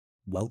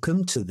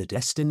Welcome to the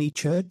Destiny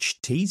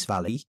Church Tees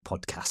Valley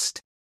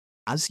podcast.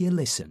 As you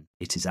listen,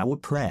 it is our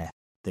prayer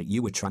that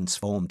you are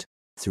transformed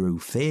through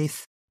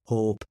faith,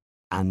 hope,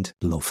 and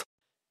love.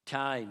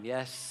 Time,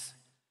 yes.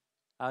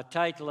 Our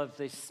title of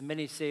this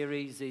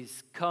mini-series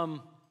is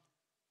Come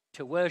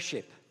to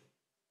Worship.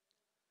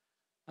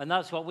 And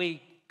that's what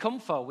we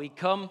come for. We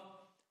come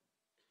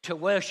to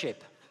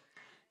worship.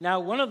 Now,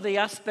 one of the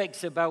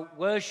aspects about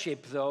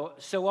worship, though,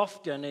 so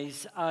often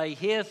is I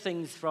hear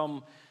things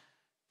from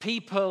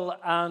people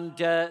and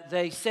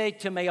they say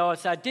to me,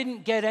 I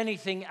didn't get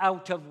anything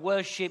out of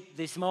worship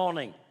this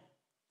morning.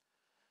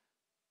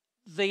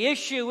 The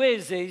issue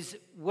is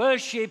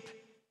worship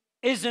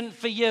isn't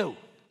for you.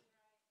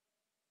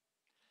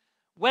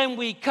 When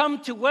we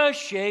come to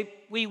worship,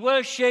 we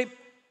worship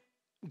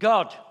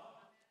God.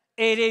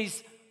 It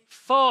is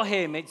for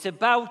Him. It's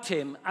about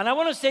Him. And I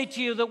want to say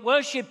to you that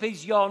worship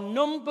is your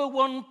number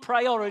one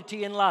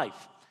priority in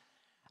life.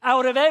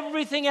 Out of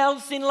everything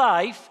else in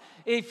life,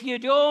 if you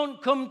don't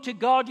come to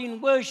God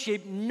in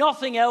worship,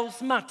 nothing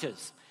else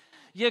matters.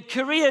 Your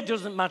career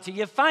doesn't matter.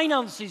 Your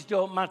finances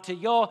don't matter.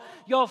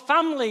 Your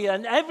family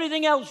and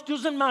everything else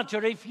doesn't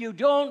matter if you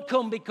don't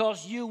come,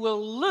 because you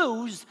will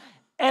lose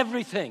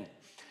everything.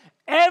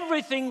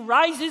 Everything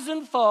rises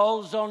and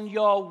falls on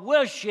your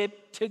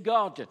worship to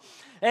God.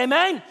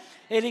 Amen?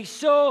 It is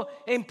so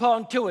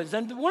important to us.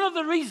 And one of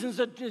the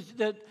reasons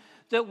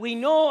that we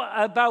know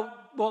about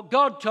what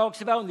God talks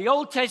about in the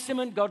Old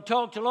Testament, God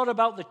talked a lot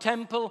about the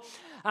temple,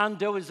 and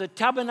there was a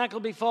tabernacle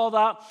before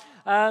that.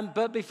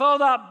 But before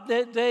that,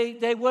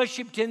 they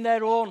worshipped in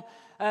their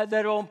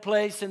own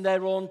place and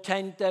their own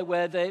tent there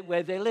where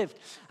they lived.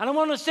 And I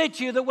want to say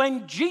to you that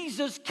when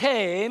Jesus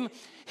came,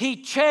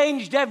 He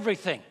changed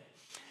everything.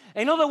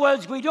 In other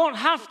words, we don't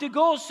have to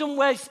go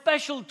somewhere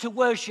special to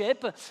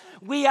worship.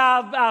 We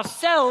are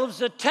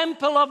ourselves a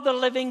temple of the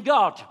living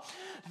God.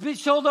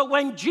 So that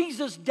when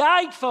Jesus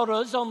died for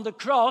us on the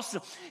cross,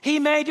 He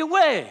made a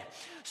way.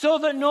 So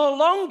that no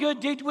longer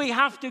did we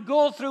have to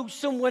go through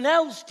someone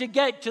else to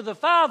get to the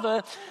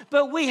Father,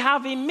 but we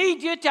have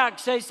immediate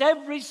access,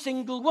 every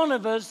single one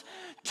of us,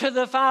 to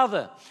the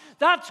Father.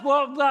 That's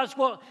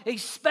what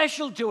is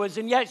special to us,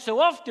 and yet so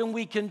often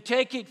we can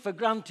take it for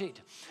granted.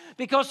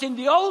 Because in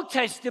the Old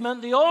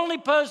Testament, the only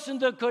person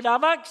that could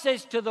have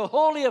access to the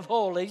Holy of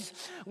Holies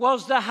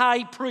was the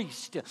high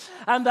priest.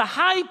 And the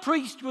high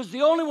priest was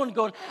the only one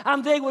going.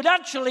 And they would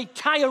actually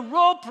tie a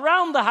rope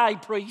around the high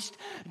priest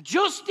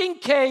just in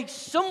case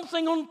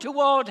something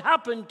untoward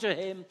happened to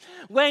him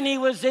when he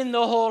was in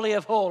the Holy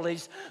of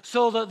Holies,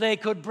 so that they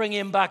could bring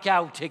him back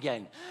out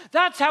again.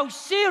 That's how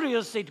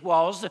serious it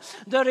was,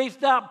 that if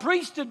that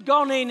priest had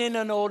gone in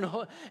an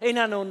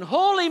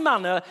unholy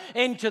manner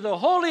into the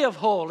Holy of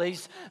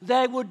Holies,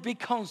 there would be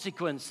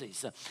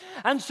consequences.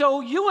 And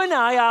so you and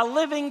I are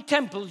living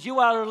temples. You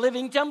are a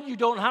living temple. You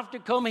don't have to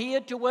come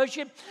here to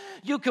worship.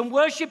 You can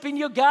worship in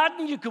your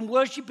garden. You can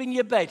worship in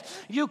your bed.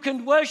 You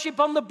can worship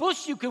on the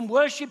bus. You can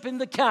worship in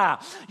the car.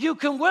 You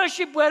can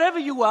worship wherever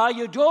you are.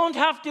 You don't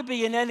have to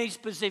be in any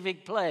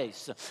specific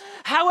place.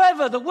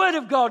 However, the Word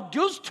of God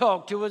does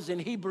talk to us in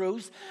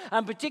Hebrews,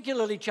 and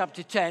particularly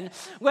chapter 10,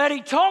 where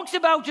He talks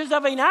about us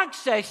having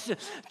access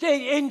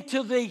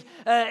into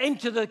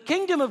the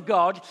kingdom of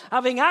God,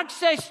 having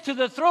access to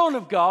the throne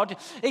of God.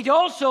 It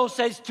also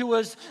says to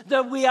us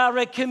that we are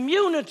a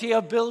community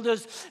of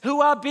builders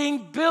who are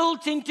being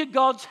built into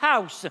God's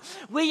house.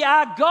 We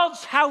are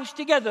God's house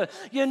together.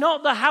 You're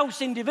not the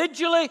house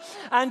individually,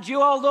 and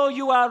although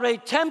you are a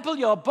temple,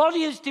 your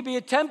body is to be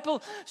a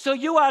temple, so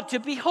you are to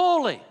be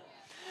holy.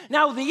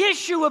 Now, the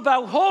issue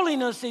about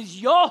holiness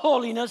is your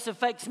holiness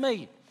affects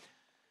me,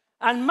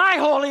 and my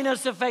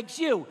holiness affects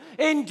you.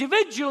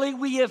 Individually,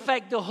 we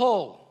affect the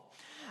whole.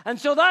 And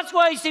so that's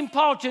why it's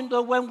important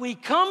that when we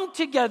come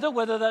together,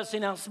 whether that's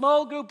in our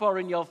small group or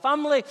in your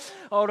family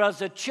or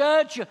as a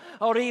church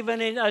or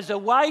even as a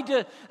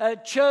wider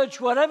church,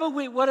 whatever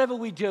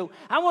we do,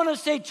 I want to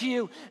say to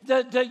you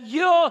that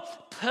your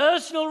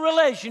personal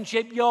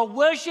relationship, your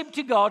worship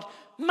to God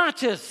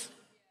matters.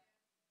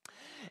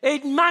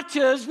 It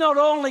matters not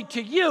only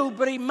to you,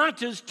 but it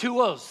matters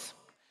to us.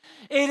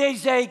 It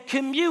is a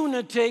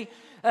community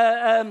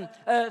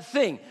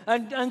thing.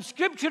 And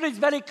Scripture is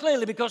very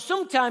clearly, because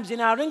sometimes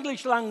in our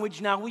English language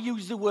now we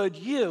use the word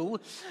you,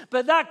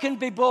 but that can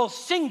be both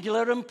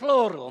singular and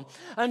plural.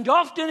 And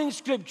often in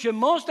Scripture,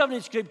 most often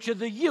in Scripture,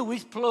 the you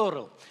is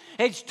plural.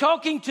 It's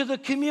talking to the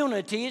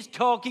community, it's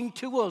talking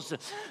to us.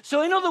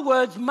 So in other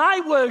words,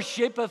 my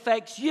worship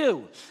affects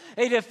you.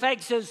 It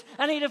affects us,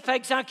 and it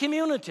affects our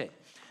community.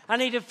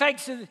 And it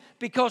affects us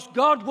because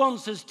God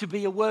wants us to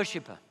be a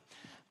worshiper.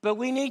 But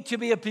we need to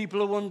be a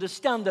people who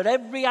understand that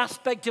every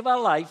aspect of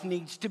our life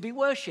needs to be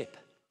worship.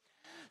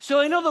 So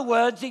in other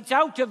words, it's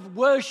out of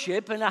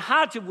worship and a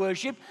heart of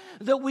worship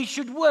that we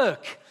should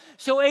work.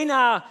 So in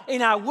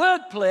our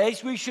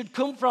workplace, we should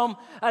come from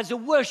as a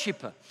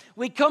worshiper.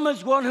 We come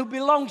as one who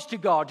belongs to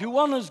God, who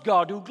honors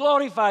God, who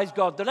glorifies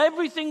God, that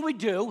everything we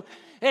do,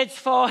 it's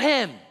for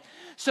Him.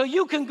 So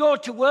you can go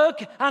to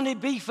work and it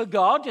be for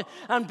God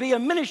and be a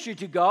ministry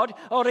to God,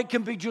 or it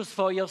can be just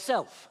for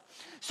yourself.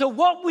 So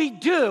what we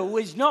do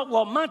is not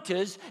what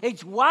matters,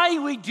 it's why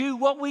we do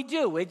what we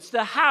do. It's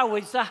the how,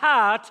 it's the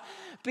heart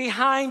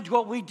behind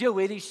what we do.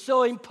 It is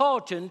so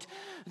important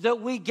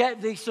that we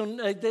get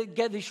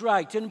this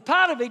right. And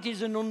part of it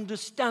is an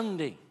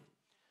understanding.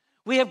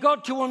 We have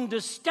got to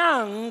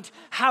understand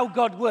how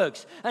God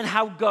works and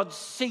how God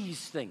sees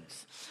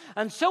things.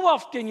 And so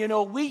often,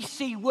 we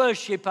see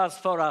worship as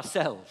for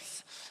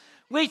ourselves.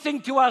 We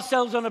think to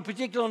ourselves on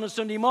a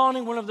Sunday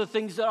morning, one of the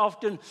things that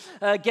often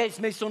gets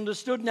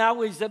misunderstood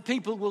now is that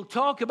people will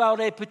talk about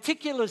a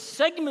particular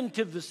segment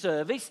of the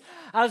service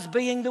as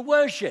being the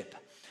worship.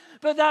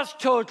 But that's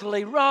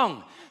totally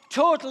wrong,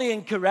 totally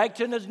incorrect,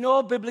 and there's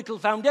no biblical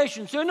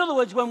foundation. So in other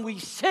words, when we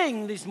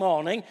sing this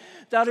morning,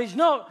 that is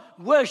not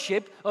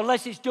worship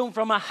unless it's done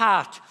from a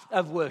heart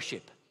of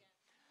worship.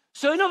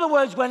 So in other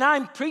words, when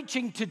I'm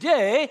preaching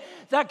today,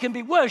 that can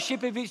be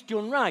worship if it's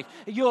done right.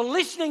 You're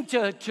listening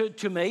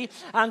to me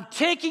and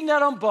taking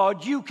that on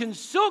board. You can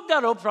soak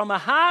that up from a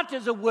heart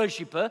as a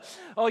worshiper,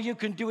 or you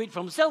can do it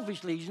from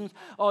selfish reasons,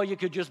 or you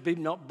could just be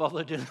not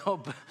bothered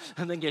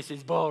and then guess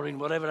it's boring,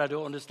 whatever, I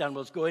don't understand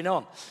what's going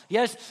on.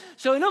 Yes?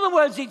 So in other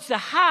words, it's the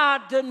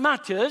heart that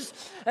matters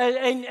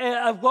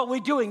of what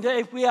we're doing. That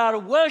if we are a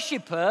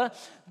worshiper,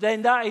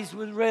 then that is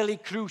really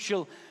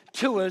crucial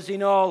to us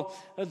in all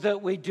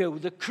that we do.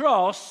 The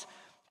cross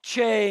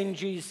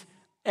changes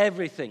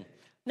everything.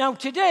 Now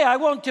today I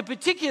want to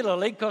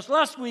particularly, because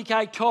last week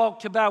I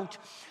talked about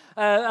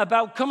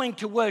coming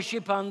to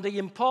worship and the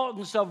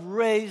importance of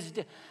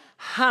raised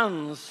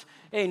hands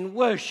in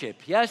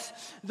worship. Yes,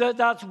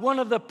 that's one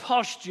of the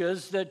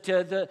postures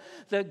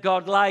that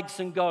God likes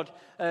and God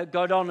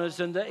honors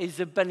and that is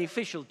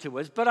beneficial to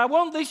us. But I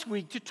want this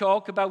week to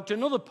talk about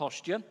another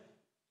posture,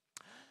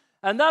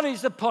 and that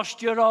is the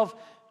posture of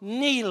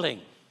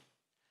kneeling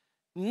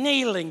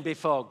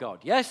before God,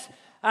 yes?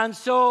 And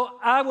so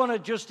I want to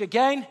just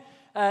again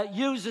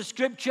use the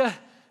scripture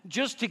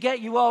just to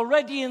get you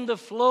already in the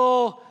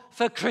flow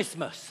for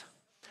Christmas.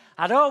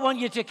 I don't want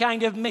you to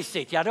kind of miss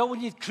it. I don't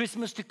want you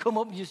Christmas to come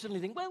up and you suddenly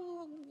think, well,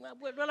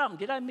 what happened?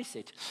 Did I miss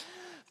it?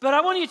 But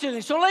I want you to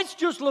think. So let's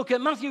just look at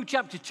Matthew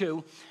chapter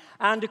 2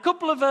 and a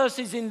couple of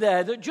verses in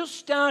there that just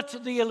start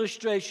the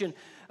illustration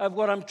of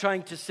what I'm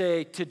trying to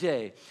say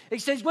today.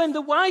 It says, when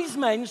the wise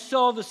men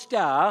saw the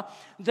star,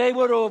 they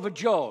were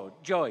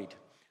overjoyed.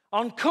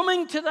 On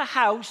coming to the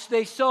house,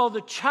 they saw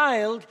the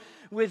child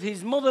with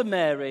his mother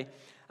Mary,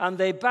 and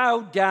they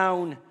bowed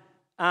down,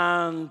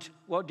 and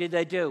what did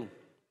they do?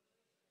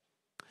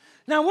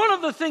 Now, one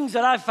of the things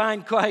that I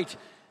find in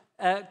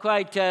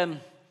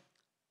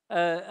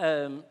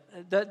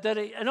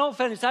all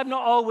fairness, I've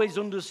not always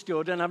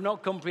understood, and I've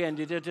not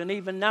comprehended it, and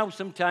even now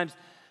sometimes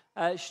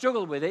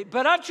struggle with it.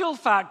 But actual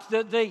fact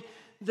that the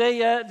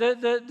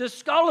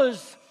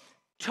scholars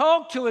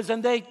talk to us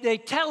and they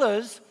tell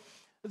us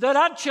that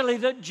actually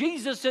that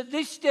Jesus at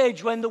this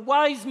stage when the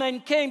wise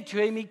men came to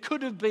him, he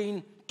could have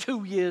been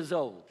 2 years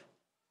old.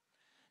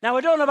 Now,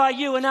 I don't know about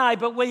you and I,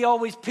 but we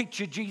always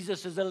picture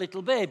Jesus as a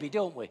little baby,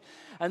 don't we?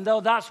 And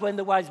though that's when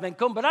the wise men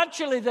come. But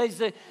actually there's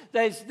the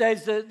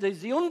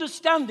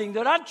understanding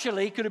that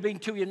actually he could have been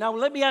 2 years. Now,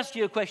 let me ask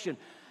you a question.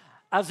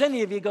 Has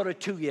any of you got a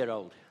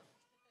 2-year-old?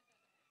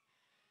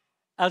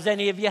 Has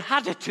any of you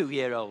had a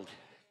 2-year-old?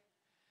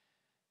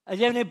 Has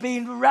any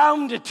been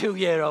around a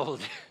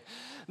 2-year-old?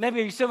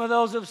 Maybe some of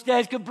those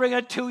upstairs could bring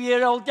a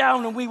 2-year-old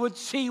down and we would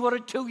see what a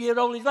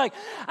 2-year-old is like.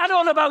 I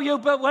don't know about you,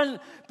 but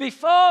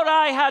before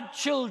I had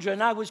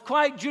children, I was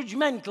quite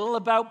judgmental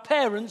about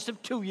parents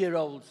of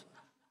 2-year-olds.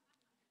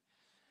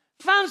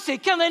 Fancy,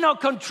 can they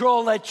not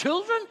control their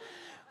children?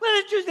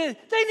 Well,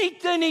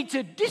 they need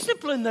to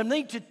discipline them. They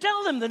need to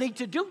tell them. They need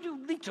to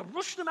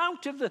rush them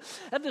out of the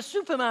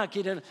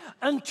supermarket. And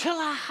until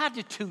I had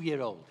a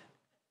 2-year-old.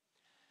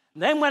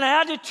 And then when I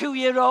had a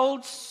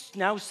 2-year-old,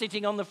 now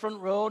sitting on the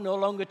front row, no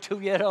longer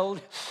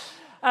 2-year-old,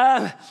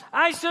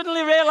 I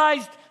suddenly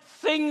realized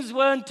things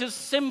weren't as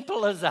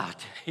simple as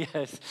that.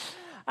 Yes,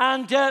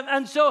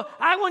 and so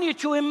I want you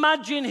to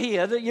imagine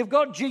here that you've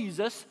got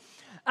Jesus.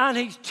 And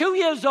he's 2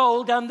 years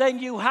old, and then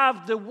you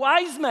have the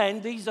wise men.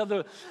 These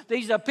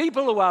are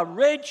people who are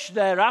rich,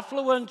 they're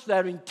affluent,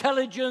 they're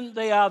intelligent.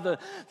 They are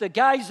the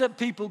guys that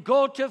people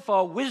go to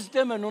for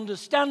wisdom and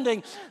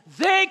understanding.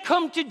 They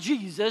come to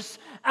Jesus,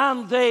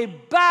 and they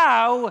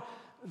bow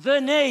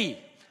the knee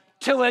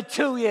to a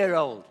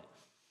 2-year-old.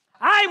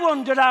 I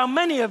wonder how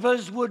many of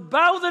us would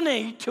bow the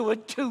knee to a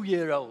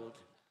 2-year-old.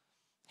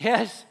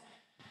 Yes?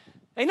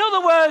 In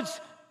other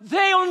words,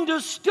 they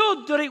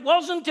understood that it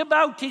wasn't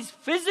about his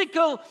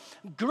physical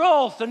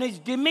growth and his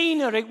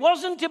demeanor. It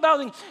wasn't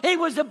about him. It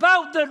was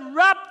about that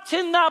wrapped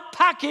in that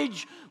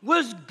package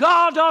was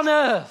God on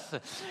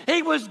earth.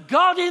 He was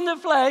God in the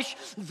flesh.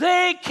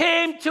 They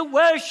came to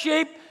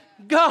worship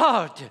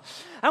God.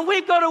 And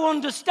we've got to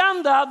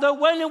understand that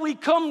when we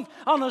come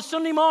on a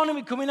Sunday morning,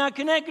 we come in our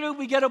Connect group,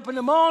 we get up in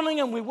the morning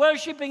and we're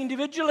worshiping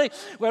individually,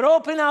 we're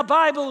opening our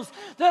Bibles,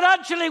 that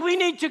actually we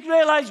need to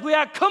realize we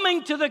are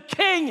coming to the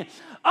King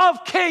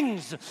of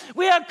kings.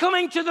 We are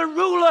coming to the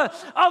ruler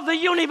of the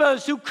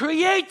universe who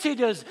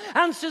created us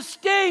and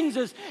sustains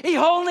us. He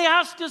only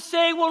has to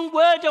say one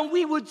word and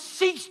we would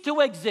cease to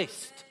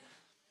exist.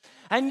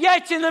 And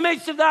yet in the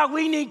midst of that,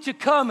 we need to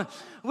come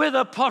with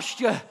a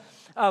posture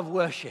of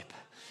worship.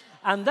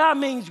 And that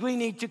means we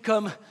need to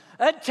come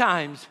at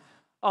times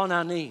on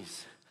our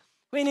knees.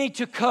 We need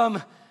to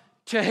come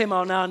to him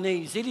on our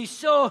knees. It is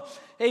so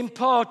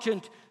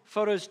important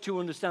for us to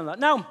understand that.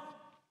 Now,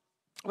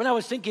 when I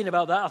was thinking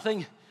about that, I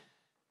think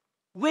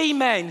we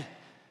men,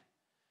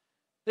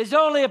 there's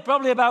only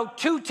probably about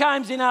 2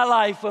 times in our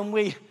life when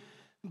we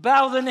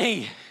bow the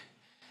knee.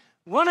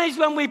 One is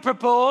when we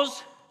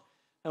propose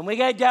and we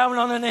get down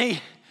on a knee.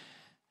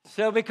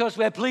 So because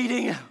we're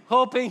pleading,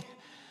 hoping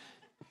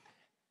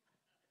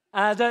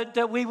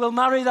that we will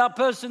marry that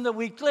person that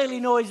we clearly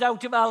know is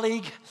out of our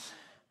league.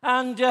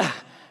 And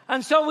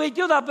so we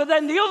do that. But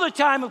then the other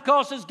time, of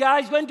course, as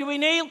guys, when do we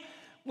kneel?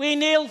 We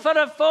kneel for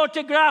a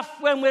photograph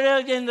when we're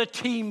in the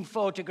team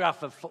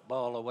photograph of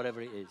football or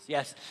whatever it is.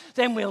 Yes,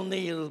 then we'll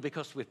kneel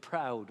because we're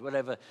proud,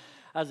 whatever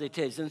as it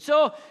is. And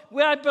so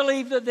I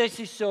believe that this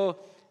is so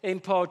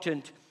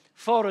important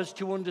for us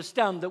to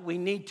understand that we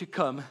need to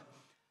come.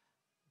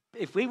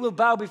 If we will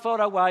bow before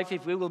our wife,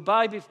 if we will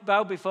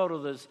bow before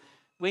others,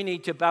 we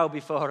need to bow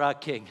before our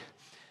King,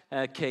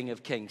 King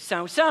of Kings.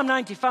 Psalm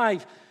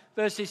 95,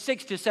 verses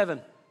 6 to 7.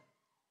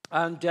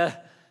 And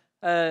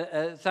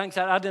thanks,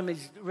 Adam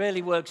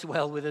really works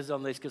well with us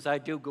on this because I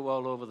do go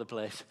all over the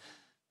place.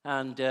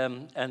 And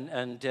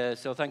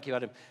so thank you,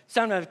 Adam.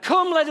 Psalm 95,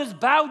 come, let us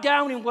bow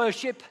down in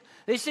worship.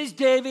 This is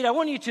David. I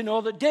want you to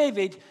know that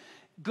David,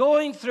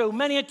 going through,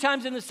 many a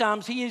times in the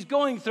Psalms, he is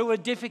going through a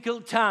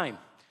difficult time.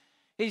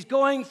 He's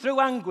going through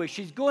anguish.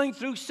 He's going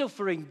through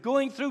suffering,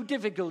 going through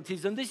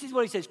difficulties. And this is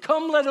what he says.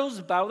 Come, let us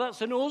bow.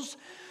 That's an us.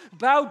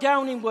 Bow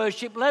down in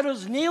worship. Let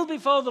us kneel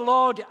before the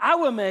Lord,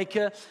 our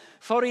Maker,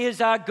 for he is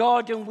our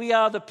God, and we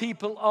are the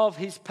people of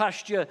his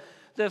pasture,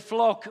 the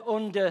flock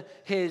under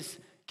his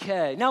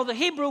care. Now, the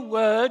Hebrew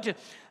word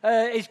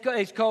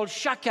is called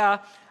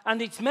shaka,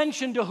 and it's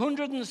mentioned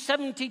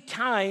 170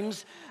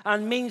 times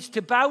and means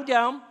to bow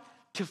down,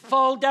 to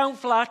fall down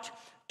flat,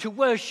 to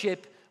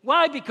worship.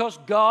 Why? Because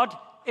God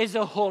is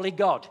a holy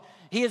God.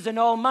 He is an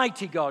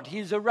almighty God. He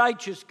is a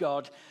righteous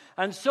God.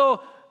 And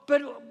so,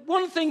 but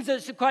one thing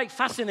that's quite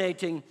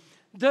fascinating,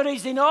 there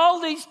is in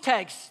all these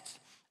texts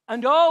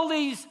and all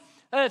these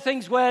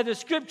things where the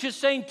scripture's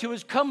saying to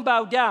us, come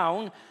bow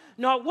down,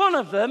 not one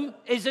of them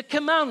is a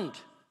command.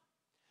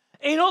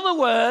 In other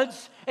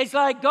words, it's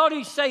like God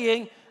is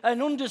saying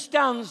and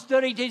understands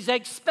that it is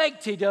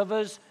expected of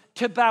us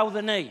to bow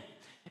the knee.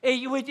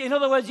 In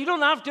other words, you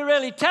don't have to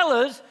really tell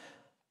us,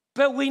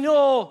 but we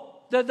know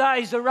that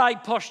is the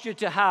right posture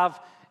to have,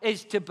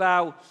 is to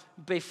bow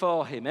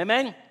before him.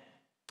 Amen?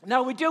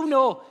 Now, we do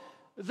know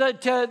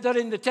that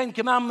in the Ten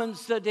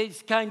Commandments, that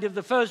it's kind of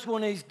the first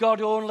one is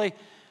God only,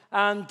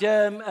 and,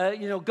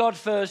 God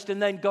first, and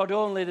then God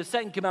only, the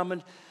second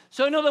commandment.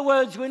 So, in other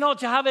words, we're not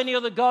to have any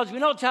other gods, we're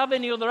not to have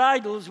any other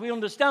idols, we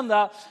understand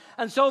that.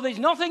 And so there's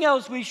nothing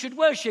else we should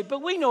worship.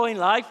 But we know in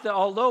life that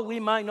although we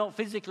might not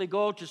physically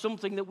go to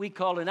something that we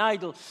call an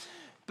idol,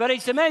 but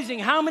it's amazing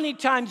how many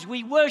times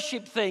we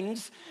worship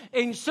things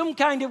in some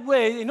kind of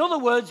way. In other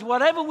words,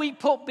 whatever we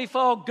put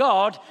before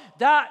God,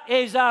 that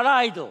is our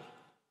idol.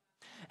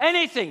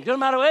 Anything, doesn't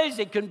matter what it is.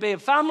 It can be a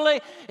family,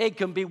 it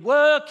can be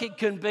work, it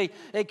can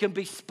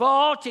be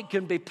sport, it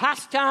can be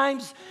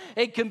pastimes,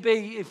 it can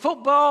be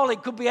football,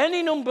 it could be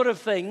any number of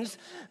things.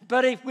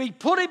 But if we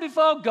put it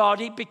before God,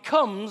 it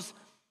becomes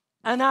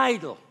an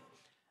idol.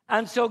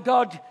 And so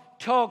God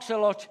talks a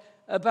lot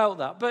about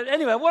that. But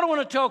anyway, what I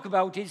want to talk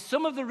about is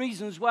some of the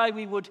reasons why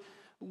we would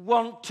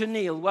want to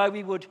kneel, why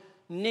we would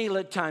kneel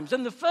at times.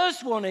 And the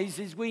first one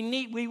is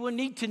we will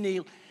need to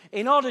kneel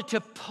in order to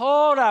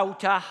pour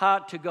out our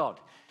heart to God.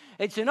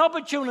 It's an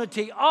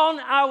opportunity on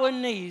our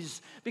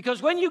knees,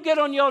 because when you get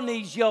on your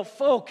knees, you're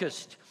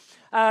focused.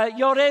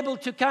 You're able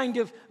to kind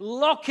of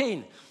lock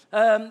in,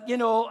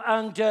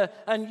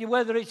 and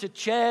whether it's a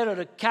chair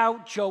or a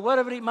couch or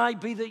whatever it might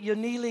be that you're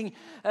kneeling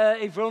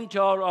in front,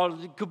 or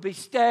it could be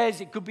stairs,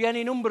 it could be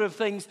any number of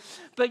things,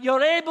 but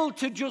you're able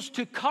to just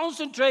to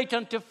concentrate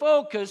and to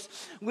focus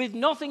with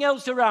nothing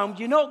else around.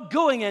 You're not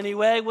going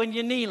anywhere when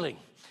you're kneeling.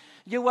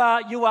 You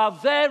are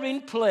there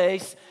in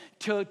place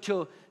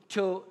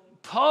to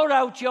pour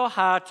out your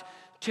heart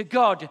to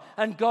God,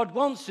 and God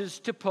wants us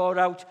to pour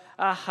out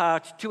our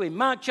heart to him.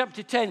 Mark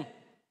chapter 10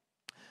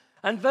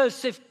 and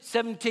verse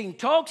 17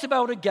 talks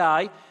about a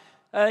guy.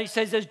 He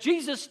says, as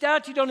Jesus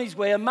started on his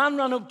way, a man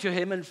ran up to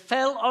him and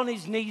fell on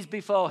his knees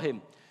before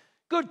him.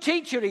 Good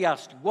teacher, he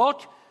asked,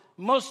 what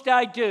must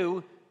I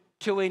do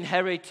to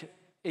inherit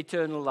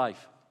eternal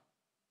life?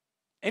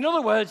 In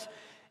other words,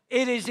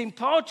 it is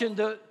important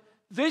that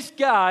this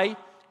guy,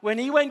 when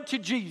he went to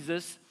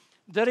Jesus,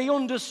 that he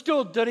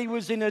understood that he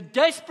was in a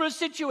desperate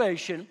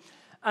situation,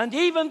 and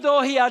even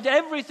though he had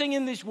everything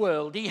in this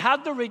world, he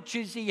had the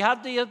riches, he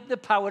had the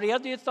power, he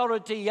had the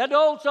authority, he had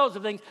all sorts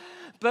of things,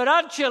 but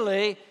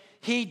actually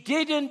he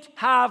didn't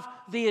have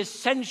the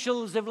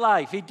essentials of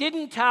life. He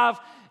didn't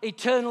have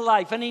eternal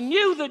life. And he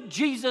knew that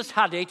Jesus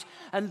had it,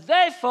 and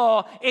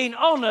therefore, in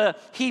honor,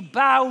 he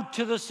bowed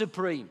to the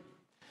supreme.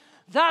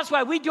 That's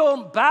why we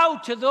don't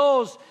bow to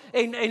those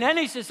in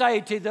any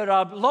society that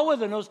are lower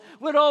than us.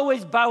 We're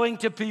always bowing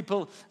to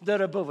people that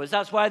are above us.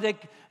 That's why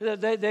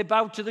they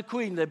bow to the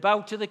Queen, they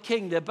bow to the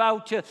King, they bow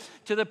to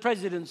the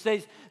presidents.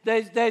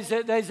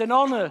 There's an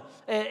honor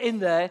in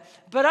there.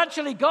 But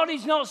actually, God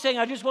is not saying,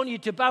 I just want you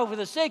to bow for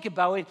the sake of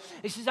bowing.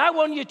 He says, I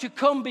want you to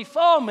come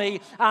before me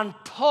and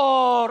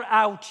pour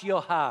out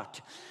your heart.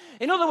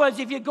 In other words,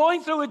 if you're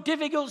going through a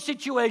difficult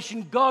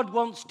situation, God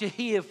wants to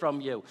hear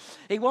from you.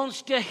 He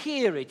wants to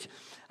hear it.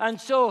 And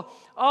so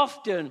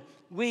often,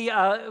 when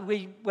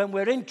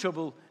we're in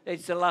trouble,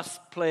 it's the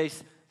last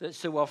place that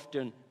so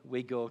often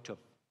we go to.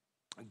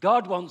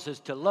 God wants us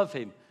to love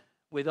him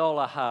with all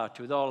our heart,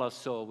 with all our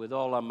soul, with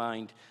all our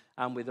mind,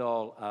 and with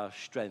all our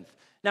strength.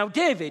 Now,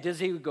 David,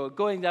 as he would go,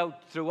 going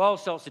out through all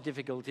sorts of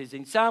difficulties,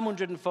 in Psalm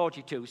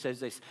 142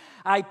 says this,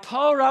 I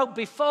pour out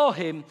before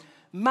him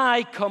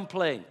my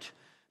complaint.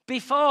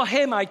 Before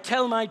him I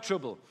tell my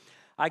trouble.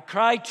 I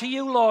cry to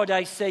you, Lord,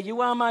 I say, you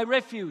are my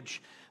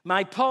refuge,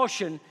 my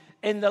portion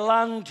in the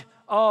land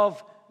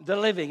of the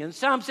living. And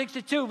Psalm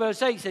 62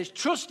 verse 8 says,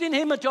 trust in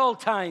him at all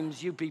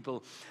times, you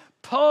people.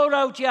 Pour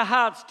out your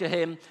hearts to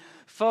him,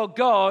 for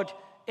God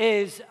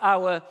is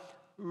our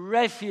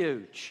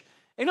refuge.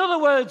 In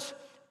other words,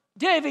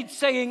 David's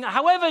saying,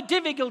 however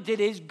difficult it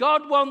is,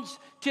 God wants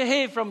to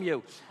hear from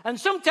you. And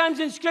sometimes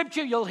in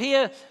Scripture, you'll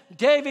hear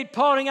David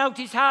pouring out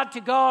his heart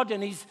to God,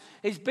 and he's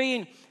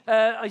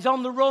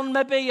on the run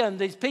maybe, and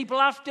there's people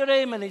after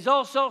him, and there's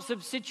all sorts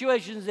of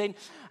situations in.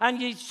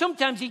 And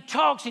sometimes he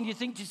talks, and you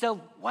think to yourself,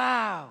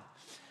 wow.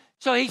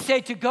 So he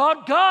said to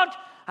God, God,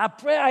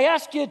 I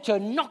ask you to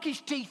knock his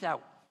teeth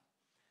out.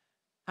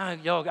 I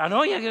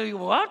know you go,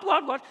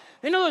 what?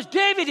 In other words,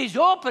 David is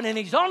open and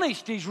he's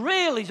honest, he's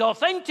real, he's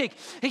authentic.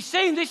 He's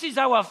saying, this is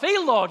how I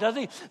feel, Lord.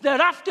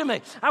 They're after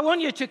me. I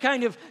want you to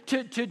kind of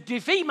to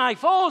defeat my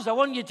foes. I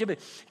want you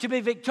to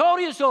be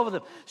victorious over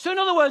them. So in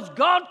other words,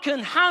 God can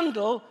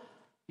handle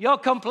your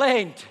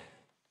complaint.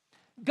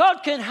 God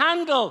can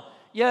handle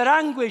your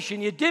anguish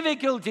and your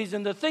difficulties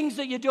and the things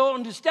that you don't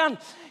understand.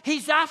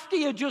 He's after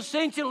you just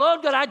saying to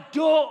Lord God, I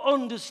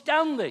don't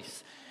understand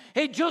this.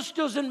 It just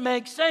doesn't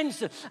make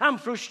sense. I'm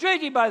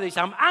frustrated by this.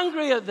 I'm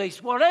angry at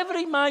this. Whatever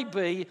it might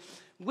be,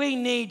 we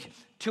need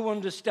to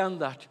understand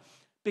that.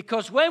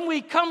 Because when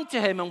we come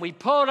to him and we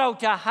pour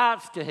out our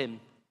hearts to him,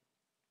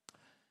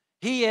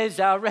 he is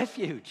our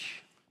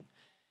refuge.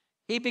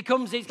 He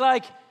becomes, it's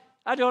like,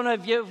 I don't know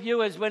if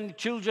you as when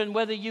children,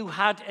 whether you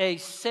had a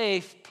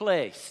safe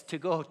place to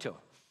go to.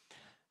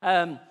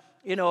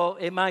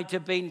 It might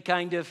have been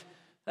kind of,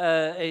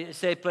 a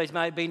safe place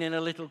might have been in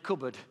a little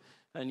cupboard.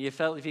 And you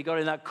felt if you got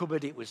in that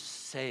cupboard, it was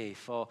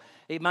safe. Or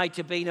it might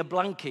have been a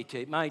blanket.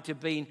 It might not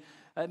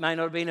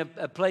have been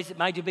a place. It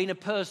might have been a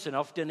person.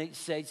 Often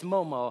it's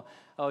mum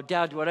or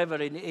dad, whatever.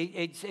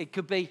 It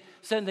could be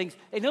certain things.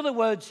 In other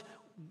words,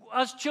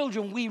 as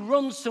children, we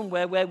run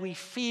somewhere where we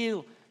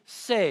feel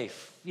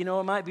safe. It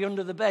might be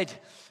under the bed.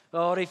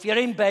 Or if you're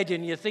in bed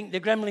and you think the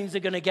gremlins are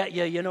going to get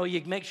you,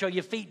 you make sure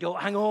your feet don't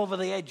hang over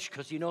the edge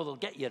because they'll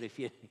get you if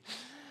you...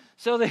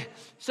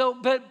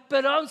 But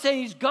what I'm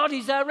saying is God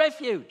is our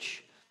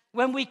refuge.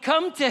 When we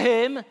come to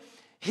him,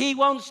 he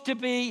wants to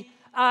be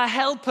our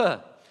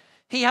helper.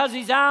 He has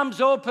his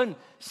arms open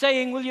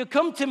saying, will you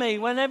come to me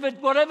whatever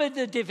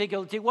the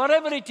difficulty,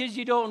 whatever it is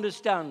you don't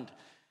understand,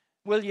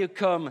 will you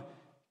come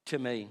to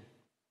me?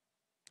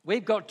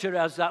 We've got to,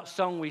 as that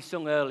song we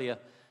sung earlier,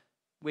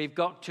 we've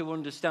got to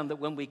understand that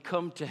when we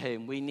come to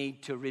him, we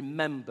need to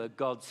remember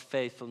God's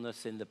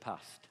faithfulness in the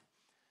past.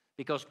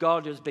 Because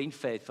God has been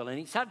faithful. And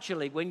it's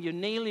actually when you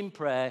kneel in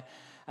prayer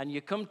and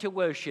you come to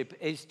worship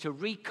is to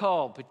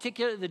recall,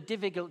 particularly the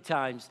difficult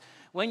times,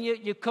 when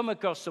you come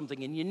across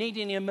something and you're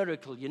needing a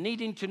miracle, you're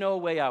needing to know a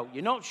way out,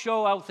 you're not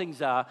sure how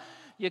things are,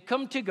 you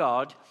come to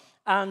God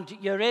and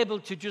you're able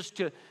to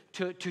just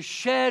to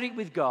share it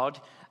with God,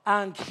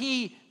 and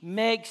he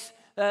makes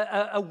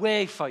a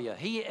way for you.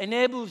 He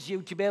enables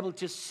you to be able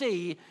to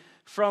see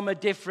from a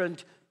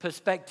different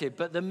perspective.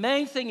 But the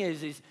main thing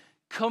is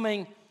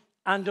coming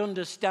and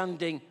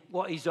understanding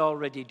what he's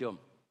already done.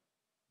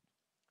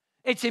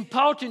 It's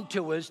important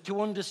to us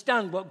to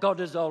understand what God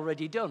has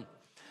already done.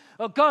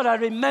 Oh, God, I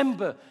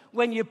remember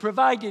when you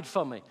provided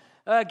for me.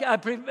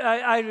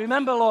 I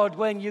remember, Lord,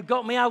 when you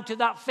got me out of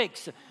that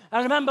fix.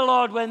 I remember,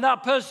 Lord, when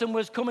that person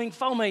was coming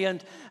for me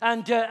and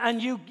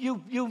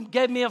you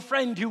gave me a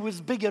friend who was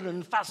bigger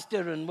and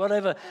faster and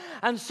whatever.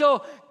 And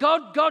so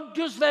God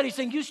does very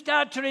things. You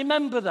start to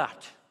remember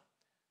that.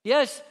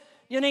 Yes,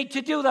 you need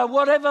to do that.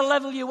 Whatever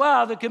level you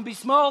are, there can be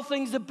small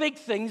things or big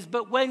things,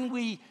 but when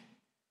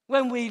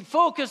we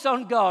focus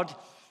on God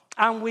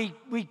and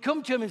we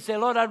come to him and say,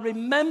 Lord, I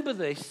remember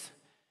this,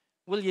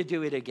 will you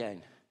do it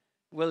again?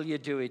 Will you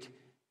do it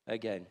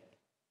again?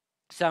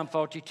 Psalm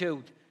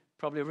 42,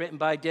 probably written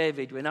by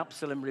David when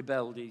Absalom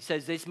rebelled. He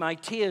says this, my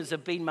tears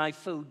have been my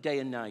food day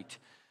and night,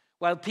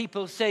 while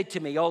people say to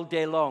me all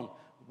day long,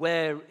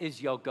 where is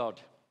your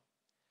God?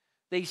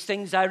 These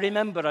things I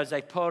remember as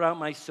I pour out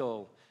my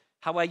soul,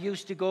 how I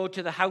used to go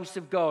to the house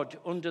of God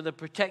under the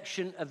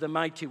protection of the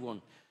Mighty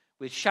One,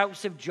 with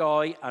shouts of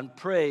joy and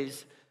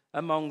praise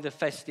among the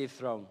festive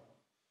throng.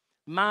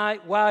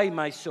 Why,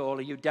 my soul,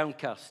 are you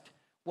downcast?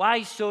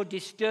 Why so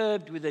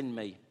disturbed within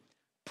me?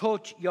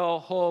 Put your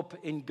hope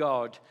in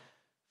God,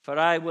 for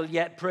I will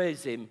yet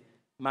praise him,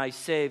 my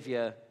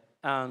Savior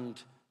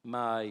and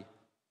my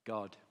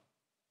God.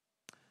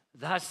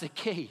 That's the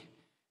key,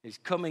 is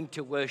coming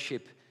to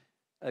worship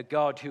a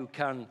God who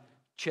can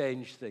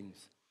change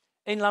things.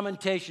 In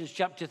Lamentations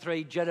chapter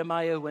 3,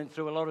 Jeremiah went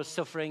through a lot of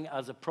suffering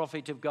as a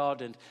prophet of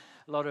God and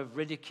a lot of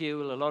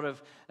ridicule, a lot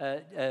of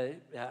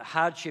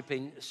hardship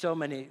in so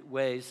many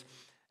ways.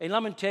 In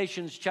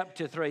Lamentations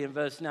chapter 3 and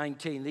verse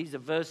 19, these are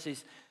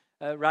verses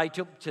right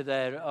up to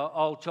there,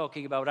 all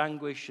talking about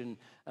anguish and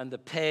the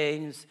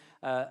pains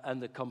and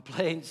the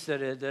complaints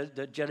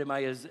that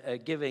Jeremiah's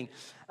giving.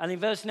 And in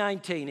verse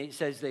 19 it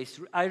says this,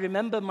 I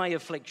remember my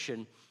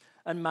affliction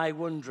and my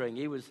wandering.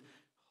 He was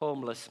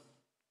homeless.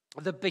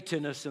 The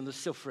bitterness and the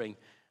suffering.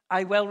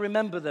 I well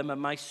remember them,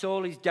 and my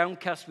soul is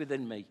downcast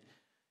within me.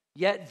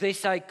 Yet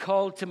this I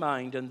call to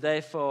mind, and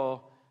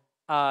therefore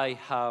I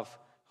have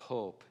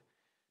hope.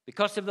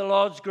 Because of the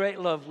Lord's great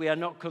love, we are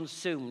not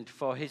consumed,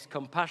 for his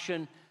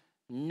compassion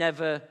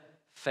never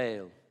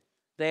fail.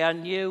 They are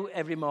new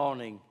every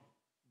morning.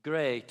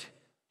 Great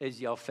is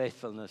your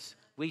faithfulness.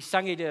 We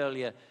sang it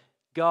earlier.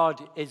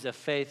 God is a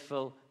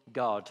faithful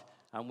God,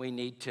 and we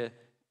need to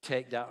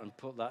take that and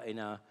put that in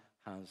our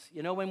hands.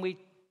 You know, when we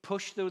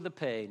push through the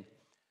pain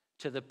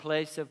to the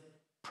place of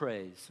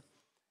praise,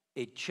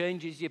 it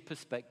changes your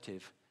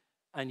perspective,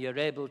 and you're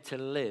able to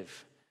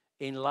live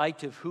in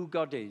light of who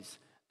God is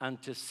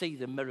and to see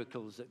the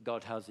miracles that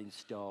God has in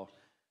store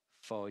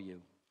for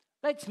you.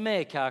 Let's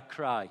make our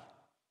cry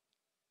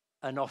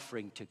an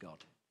offering to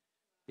God,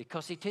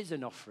 because it is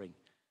an offering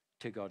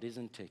to God,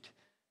 isn't it?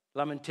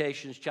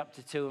 Lamentations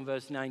chapter 2 and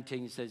verse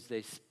 19 says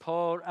this,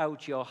 pour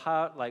out your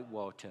heart like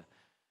water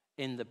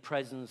in the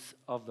presence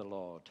of the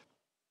Lord.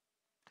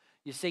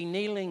 You see,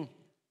 kneeling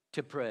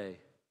to pray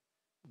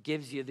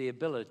gives you the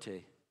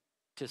ability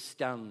to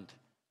stand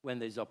when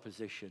there's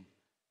opposition,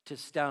 to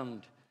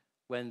stand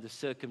when the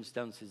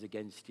circumstances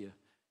against you,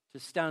 to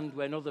stand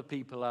when other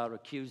people are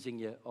accusing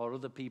you or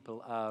other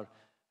people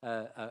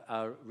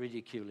are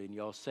ridiculing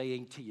you or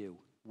saying to you,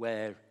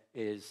 where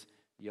is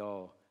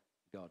your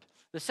God?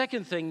 The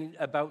second thing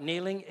about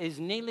kneeling is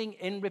kneeling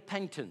in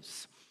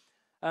repentance.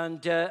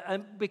 And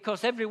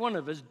because every one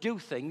of us do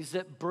things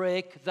that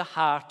break the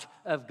heart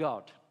of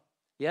God.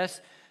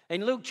 Yes?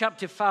 In Luke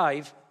chapter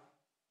 5,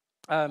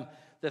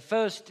 the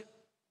first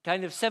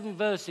kind of 7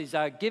 verses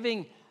are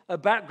giving a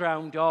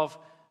background of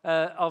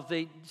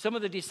some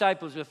of the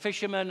disciples were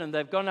fishermen, and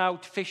they've gone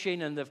out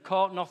fishing and they've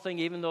caught nothing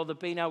even though they've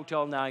been out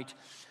all night.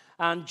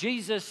 And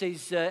Jesus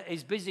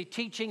is busy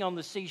teaching on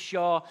the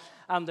seashore,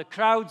 and the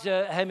crowds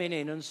are hemming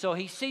in. And so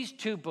he sees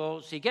 2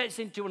 boats, he gets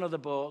into one of the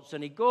boats,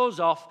 and he goes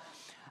off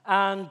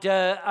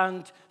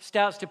and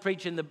starts to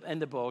preach in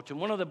the boat. And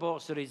one of the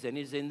boats that he's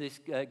in this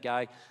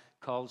guy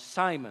called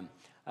Simon,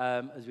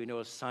 as we know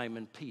as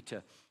Simon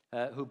Peter,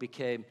 who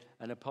became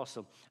an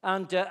apostle.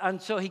 And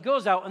so he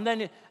goes out,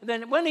 and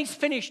then when he's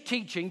finished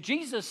teaching,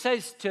 Jesus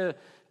says to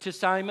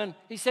Simon,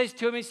 he says,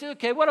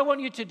 okay, what I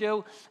want you to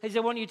do is I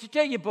want you to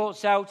take your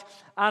boats out,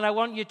 and I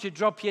want you to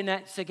drop your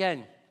nets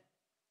again.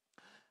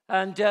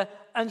 And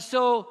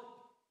so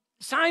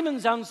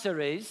Simon's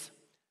answer is,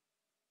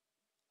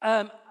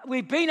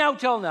 we've been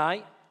out all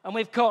night, and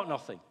we've caught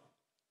nothing.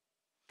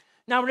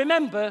 Now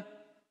remember,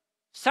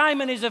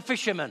 Simon is a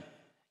fisherman.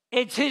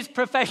 It's his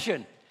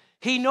profession.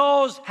 He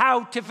knows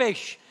how to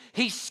fish.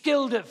 He's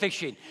skilled at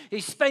fishing. He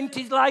spent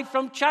his life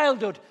from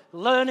childhood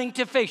learning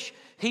to fish.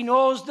 He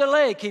knows the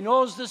lake. He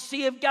knows the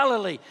Sea of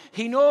Galilee.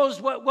 He knows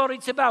what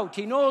it's about.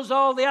 He knows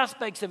all the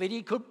aspects of it.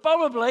 He could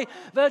probably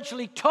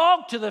virtually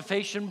talk to the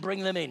fish and bring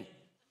them in.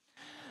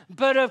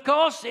 But of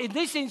course, in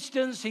this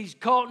instance, he's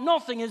caught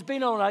nothing, has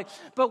been all right.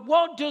 But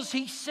what does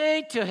he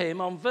say to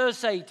him on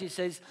verse 8? He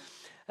says,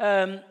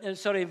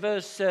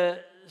 verse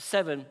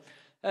 7.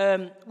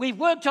 We've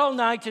worked all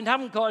night and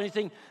haven't caught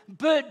anything,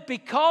 but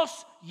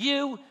because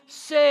you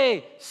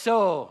say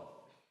so.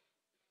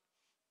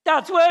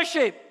 That's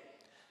worship.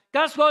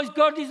 That's what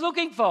God is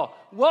looking for.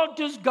 What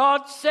does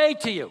God say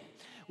to you?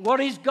 What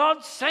is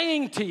God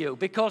saying to you?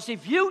 Because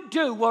if you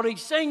do what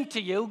he's saying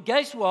to you,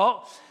 guess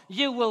what?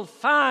 You will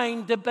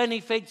find the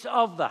benefits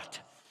of that.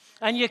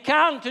 And you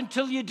can't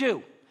until you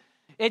do.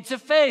 It's a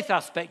faith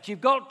aspect.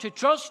 You've got to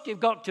trust, you've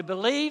got to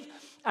believe,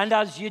 and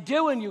as you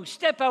do and you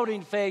step out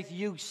in faith,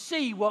 you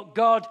see what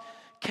God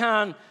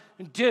can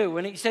do.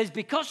 And it says,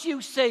 because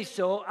you say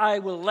so, I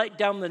will let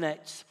down the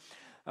nets.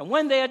 And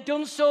when they had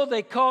done so,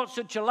 they caught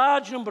such a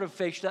large number of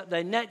fish that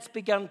their nets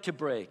began to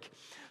break.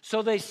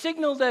 So they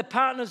signaled their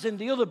partners in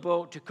the other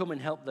boat to come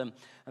and help them.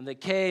 And they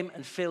came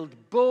and filled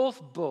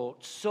both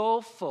boats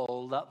so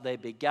full that they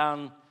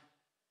began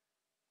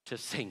to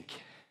sink.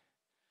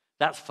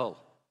 That's full.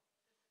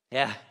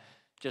 Yeah.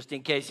 Just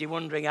in case you're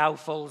wondering how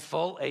full's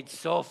full, it's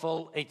so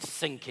full, it's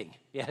sinking.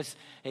 Yes,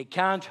 it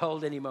can't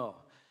hold anymore.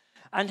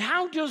 And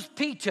how does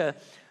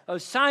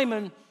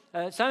Simon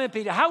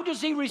Peter, how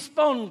does he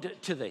respond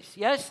to this?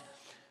 Yes,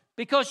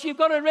 because you've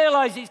got to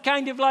realize it's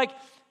kind of like,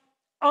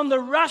 on the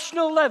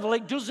rational level,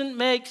 it doesn't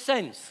make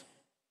sense.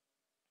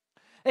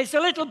 It's a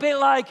little bit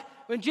like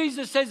when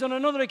Jesus says on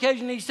another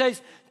occasion, he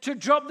says to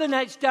drop the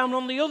nets down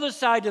on the other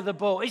side of the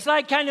boat. It's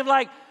like kind of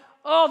like,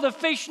 oh, the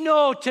fish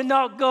know to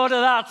not go to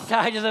that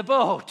side of the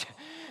boat.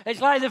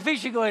 It's like the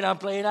fish are going, I'm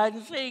playing hide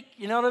and seek,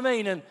 you know what I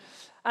mean?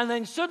 And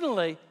then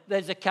suddenly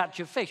there's a catch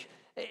of fish.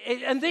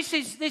 And this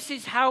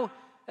is how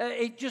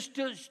it just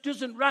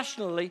doesn't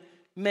rationally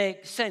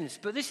make sense.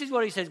 But this is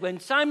what he says. When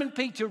Simon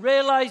Peter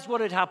realized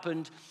what had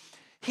happened,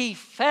 he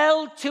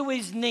fell to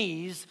his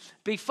knees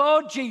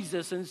before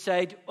Jesus and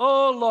said,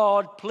 "Oh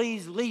Lord,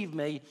 please leave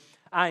me.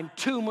 I'm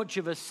too much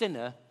of a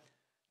sinner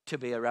to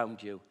be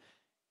around you."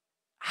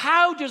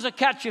 How does a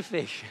catch of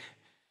fish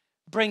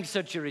bring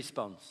such a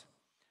response?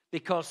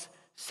 Because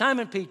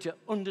Simon Peter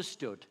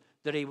understood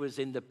that he was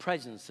in the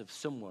presence of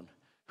someone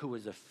who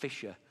was a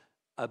fisher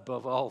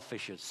above all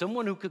fishers,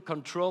 someone who could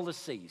control the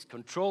seas,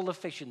 control the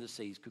fish in the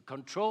seas, could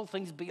control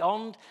things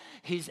beyond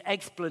his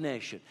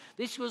explanation.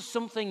 This was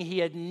something he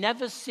had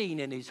never seen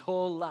in his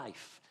whole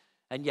life.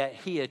 And yet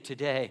here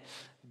today,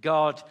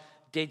 God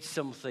did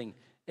something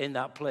in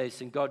that place,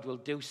 and God will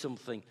do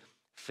something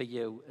for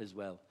you as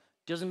well.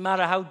 Doesn't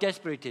matter how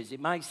desperate it is.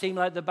 It might seem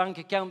like the bank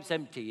account's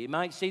empty. It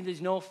might seem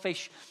there's no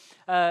fish.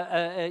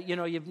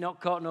 You've not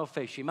caught no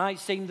fish. It might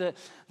seem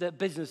that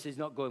business is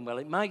not going well.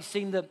 It might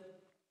seem that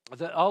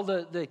all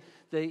the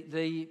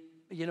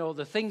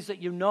things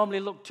that you normally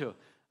look to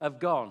have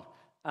gone,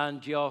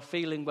 and you're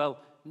feeling, well,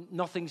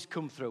 nothing's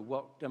come through.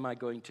 What am I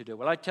going to do?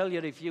 Well, I tell you,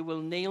 if you will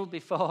kneel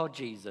before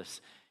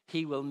Jesus,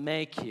 he will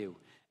make you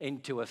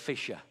into a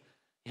fisher.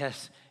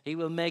 Yes, he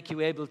will make you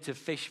able to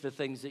fish for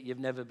things that you've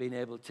never been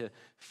able to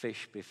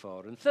fish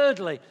before. And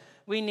thirdly,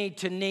 we need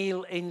to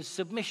kneel in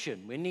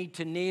submission. We need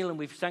to kneel, and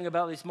we've sang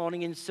about this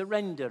morning, in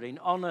surrender, in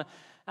honor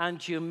and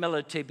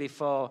humility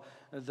before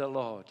the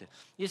Lord.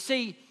 You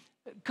see,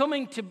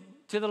 coming to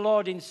the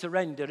Lord in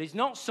surrender is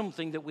not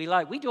something that we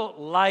like. We don't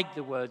like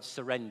the word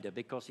surrender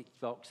because it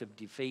talks of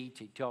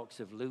defeat, it talks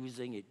of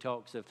losing, it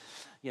talks of,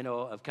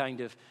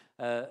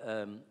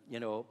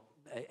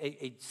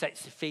 it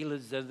sets the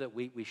feelers that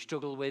we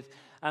struggle with.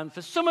 And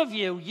for some of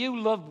you, you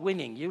love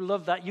winning. You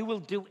love that. You will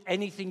do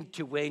anything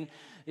to win.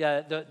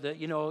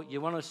 You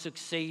want to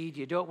succeed.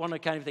 You don't want to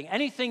kind of thing.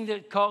 Anything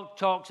that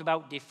talks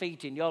about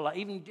defeat in your life,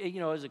 even,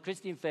 as a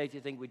Christian faith, you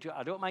think,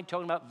 I don't mind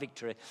talking about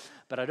victory,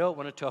 but I don't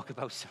want to talk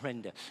about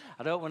surrender.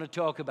 I don't want to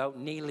talk about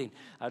kneeling.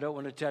 I don't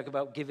want to talk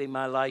about giving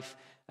my life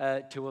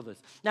to others.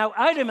 Now,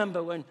 I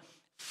remember when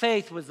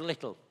Faith was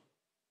little,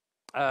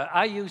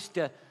 I used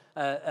to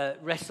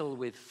wrestle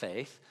with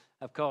Faith.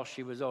 Of course,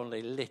 she was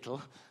only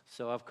little,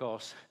 so of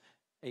course,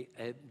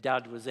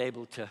 Dad was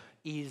able to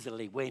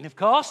easily win, of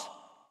course.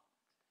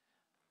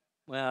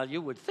 Well,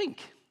 you would think,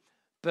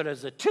 but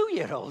as a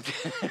 2-year-old,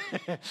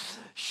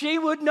 she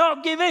would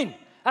not give in.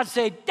 I'd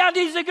say,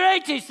 Daddy's the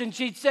greatest, and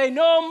she'd say,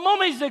 no,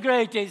 Mummy's the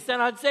greatest,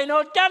 and I'd say,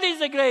 no, Daddy's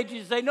the greatest,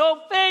 she'd say,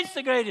 no, Faith's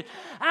the greatest.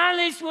 And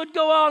this would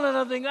go on, and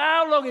I'd think,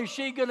 how long is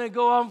she going to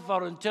go on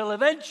for until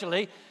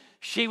eventually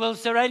she will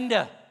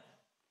surrender?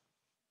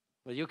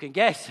 Well, you can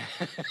guess.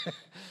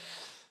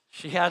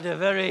 She had a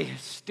very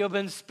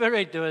stubborn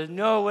spirit. There was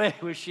no way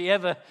was she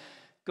ever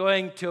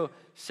going to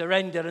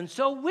surrender. And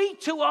so we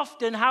too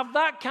often have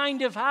that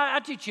kind of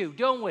attitude,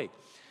 don't we?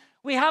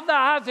 We have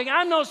that thing.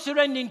 I'm not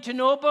surrendering to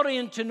nobody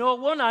and to no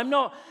one. I'm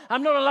not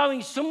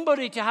allowing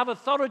somebody to have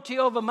authority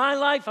over my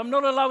life. I'm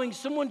not allowing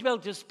someone to be able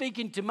to speak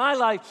into my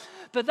life.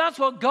 But that's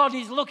what God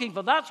is looking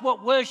for. That's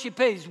what worship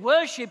is.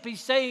 Worship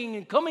is saying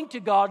and coming to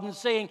God and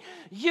saying,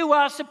 you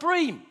are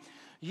supreme.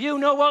 You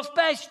know what's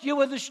best. You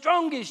are the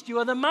strongest. You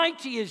are the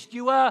mightiest.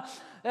 You are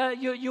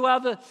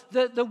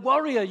the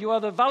warrior. You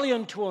are the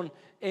valiant one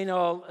in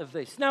all of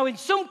this. Now, in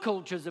some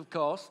cultures, of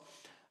course,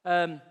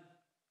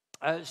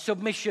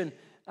 submission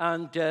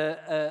and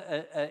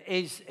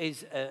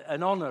is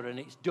an honor, and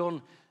it's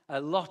done a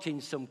lot in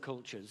some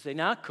cultures. In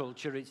our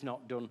culture, it's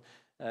not done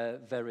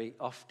very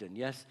often.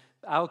 Yes,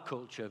 our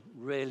culture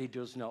really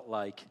does not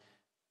like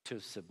to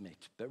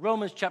submit. But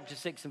Romans chapter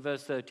 6 and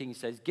verse 13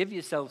 says, "Give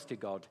yourselves to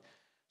God.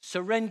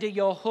 Surrender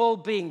your whole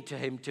being to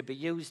him to be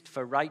used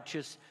for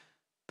righteous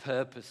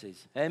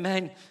purposes."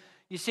 Amen.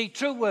 You see,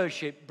 true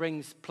worship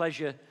brings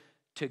pleasure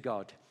to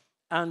God.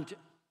 And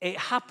it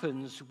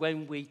happens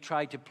when we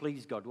try to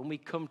please God, when we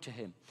come to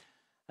him.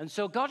 And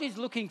so God is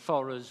looking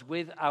for us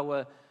with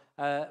our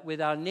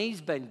knees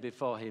bent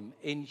before him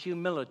in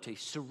humility,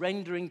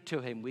 surrendering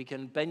to him. We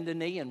can bend the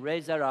knee and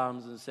raise our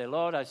arms and say,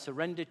 Lord, I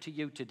surrender to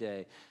you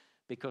today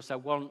because I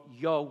want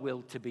your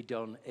will to be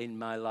done in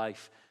my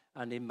life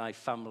and in my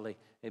family,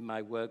 in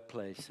my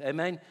workplace.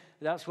 Amen?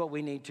 That's what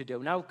we need to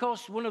do. Now, of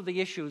course, one of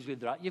the issues with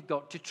that, you've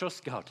got to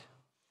trust God.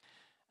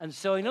 And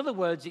so, in other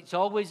words, it's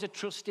always a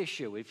trust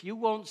issue. If you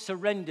won't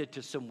surrender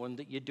to someone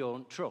that you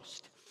don't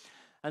trust.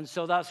 And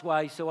so that's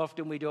why so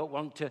often we don't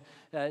want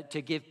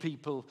to give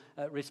people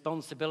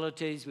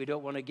responsibilities. We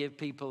don't want to give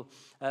people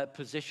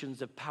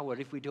positions of power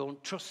if we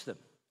don't trust them.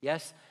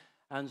 Yes?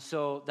 And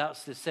so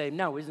that's the same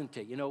now, isn't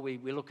it? You know, we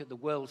look at the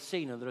world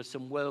scene and there are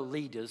some world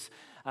leaders.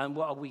 And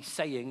what are we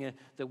saying?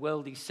 The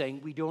world is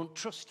saying, we don't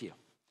trust you.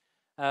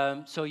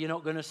 So you're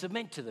not going to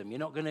submit to them. You're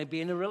not going to be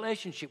in a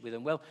relationship with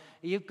them. Well,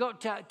 you've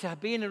got to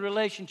be in a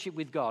relationship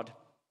with God.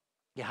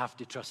 You have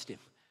to trust him.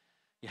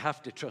 You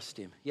have to trust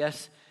him,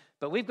 yes?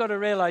 But we've got to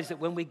realize that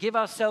when we give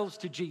ourselves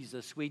to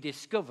Jesus, we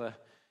discover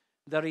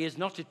that he is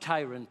not a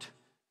tyrant,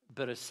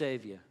 but a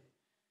savior.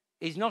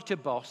 He's not a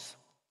boss,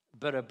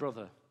 but a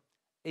brother.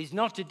 He's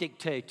not a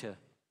dictator.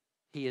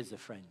 He is a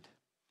friend.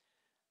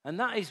 And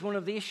that is one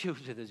of the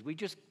issues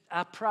with us.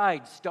 Our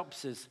pride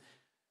stops us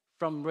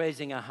from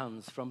raising our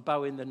hands, from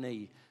bowing the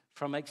knee,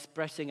 from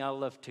expressing our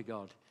love to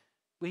God.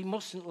 We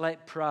mustn't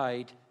let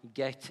pride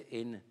get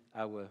in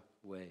our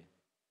way.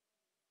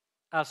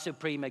 Our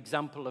supreme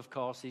example, of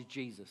course, is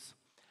Jesus.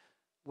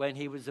 When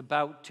he was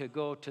about to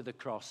go to the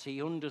cross,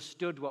 he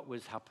understood what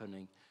was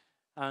happening.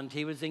 And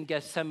he was in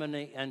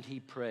Gethsemane and he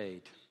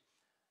prayed.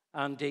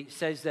 And it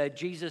says there,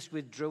 Jesus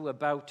withdrew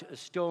about a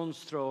stone's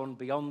throw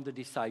beyond the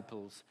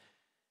disciples,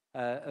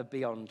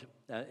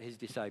 his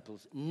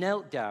disciples,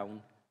 knelt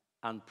down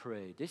and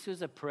prayed. This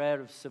was a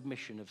prayer of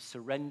submission, of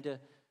surrender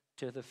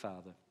to the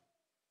Father.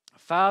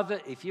 Father,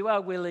 if you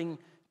are willing,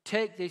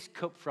 take this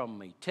cup from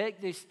me.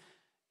 Take this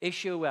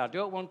issue where I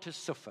don't want to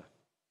suffer.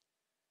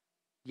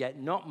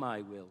 Yet not my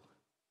will,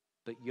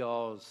 but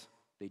yours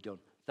be done.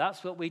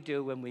 That's what we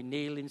do when we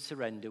kneel in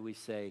surrender. We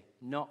say,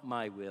 not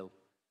my will,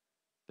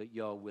 but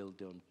your will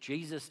done.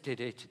 Jesus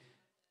did it,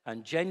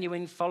 and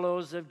genuine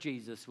followers of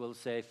Jesus will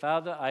say,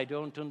 Father, I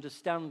don't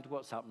understand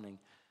what's happening.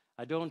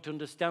 I don't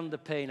understand the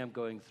pain I'm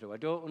going through. I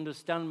don't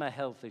understand my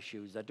health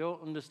issues. I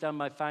don't understand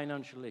my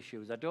financial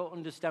issues. I don't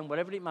understand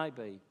whatever it might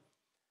be.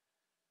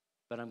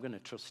 But I'm going to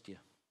trust you.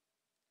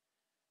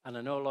 And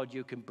I know, Lord,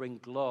 you can bring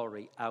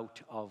glory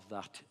out of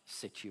that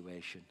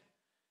situation.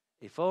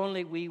 If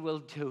only we will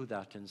do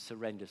that and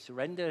surrender.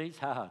 Surrender is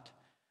hard.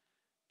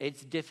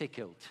 It's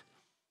difficult.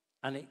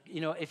 And,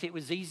 if it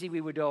was easy,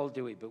 we would all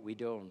do it, but we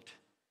don't.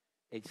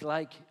 It's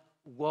like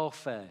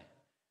warfare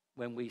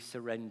when we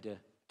surrender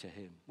to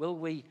him. Will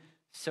we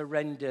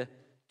surrender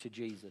to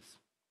Jesus?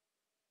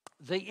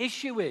 The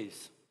issue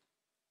is,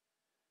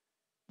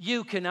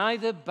 you can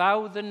either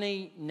bow the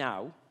knee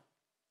now,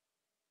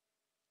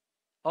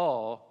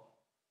 or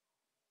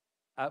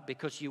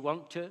because you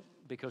want to,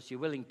 because you're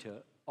willing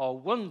to, or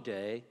one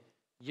day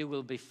you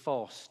will be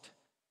forced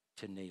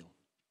to kneel.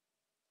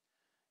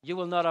 You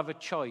will not have a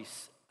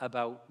choice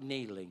about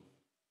kneeling,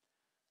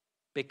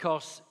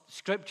 because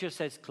Scripture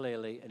says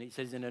clearly, and it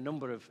says in a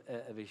number of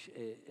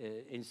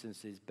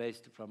instances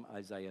based from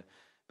Isaiah,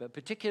 but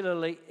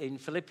particularly in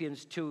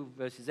Philippians 2,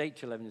 verses 8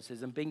 to 11, it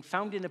says, and being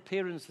found in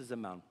appearance as a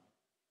man,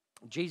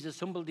 Jesus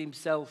humbled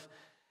himself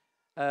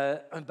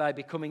by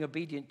becoming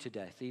obedient to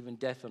death, even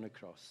death on a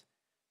cross.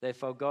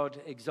 Therefore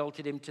God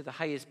exalted him to the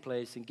highest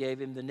place and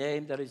gave him the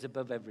name that is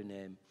above every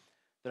name,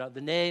 that at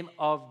the name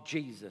of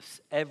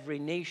Jesus every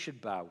knee should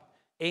bow,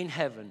 in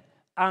heaven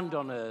and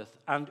on earth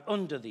and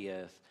under the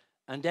earth,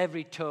 and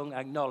every tongue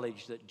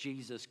acknowledge that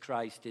Jesus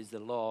Christ is the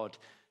Lord,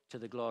 to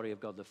the glory of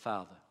God the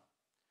Father.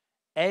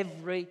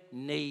 Every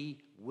knee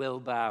will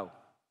bow.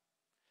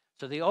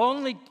 So the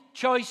only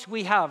choice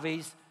we have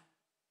is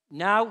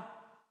now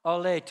or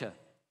later.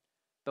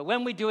 But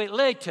when we do it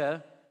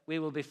later, we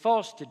will be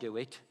forced to do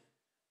it,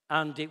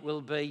 and it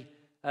will be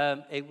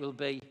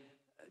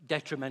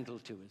detrimental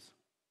to us.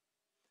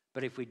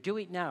 But if we do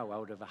it now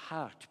out of a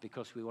heart,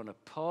 because we want to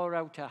pour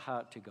out our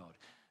heart to God,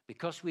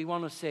 because we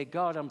want to say,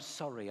 God, I'm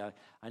sorry,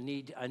 I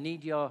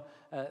need your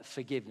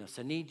forgiveness,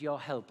 I need your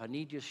help, I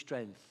need your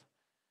strength.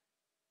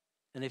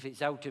 And if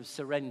it's out of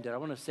surrender, I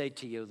want to say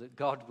to you that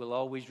God will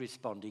always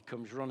respond. He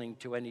comes running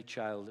to any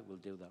child that will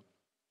do that.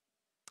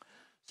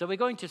 So we're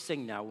going to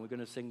sing now. We're going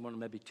to sing one,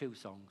 maybe two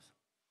songs.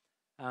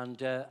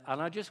 And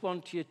I just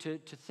want you to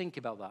think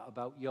about that,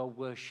 about your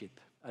worship,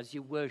 as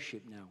you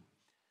worship now.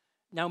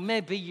 Now,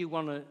 maybe you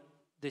want to,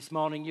 this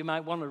morning, you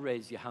might want to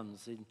raise your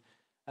hands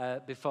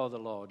before the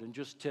Lord and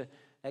just to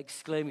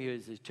exclaim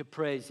to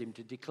praise him,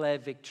 to declare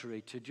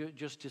victory,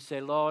 just to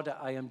say, Lord,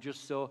 I am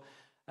just so,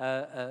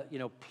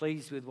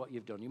 pleased with what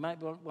you've done. You might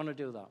want to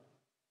do that.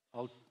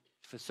 Or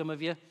for some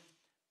of you,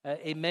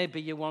 it may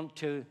be you want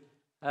to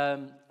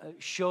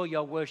show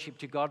your worship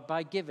to God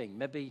by giving.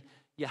 Maybe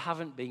you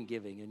haven't been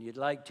giving and you'd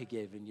like to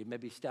give, and you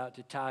maybe start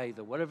to tithe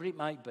or whatever it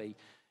might be.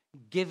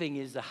 Giving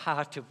is the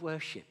heart of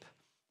worship.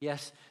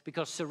 Yes,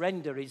 because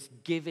surrender is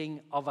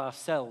giving of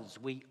ourselves.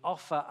 We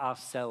offer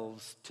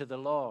ourselves to the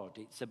Lord.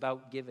 It's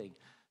about giving.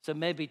 So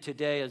maybe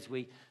today as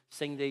we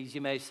sing these,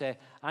 you may say,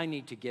 I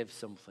need to give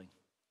something.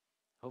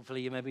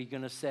 Hopefully you may be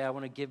going to say, I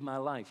want to give my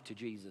life to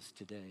Jesus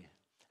today.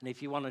 And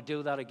if you want to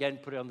do that, again,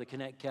 put it on the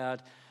Connect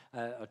card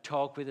or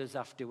talk with us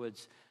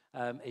afterwards.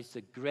 It's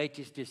the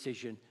greatest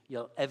decision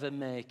you'll ever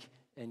make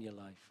in your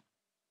life.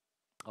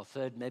 Or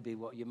third, maybe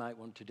what you might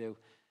want to do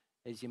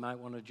is you might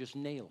want to just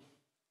kneel.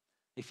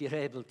 if you're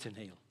able to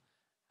kneel,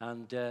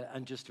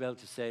 and just be able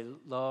to say,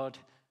 Lord,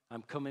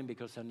 I'm coming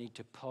because I need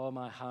to pour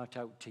my heart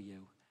out to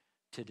you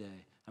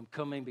today. I'm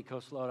coming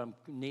because, Lord, I'm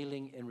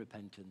kneeling in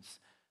repentance.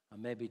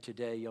 And maybe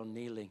today you're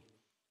kneeling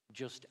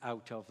just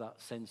out of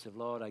that sense of,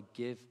 Lord, I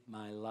give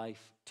my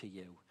life to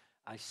you.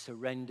 I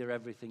surrender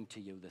everything to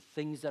you. The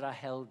things that I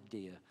held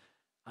dear,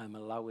 I'm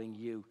allowing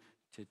you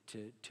to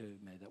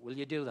make that. Will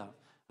you do that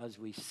as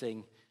we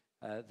sing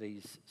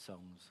these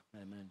songs?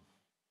 Amen.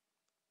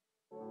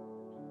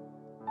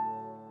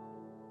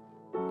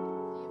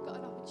 You've got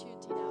an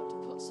opportunity now to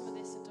put some of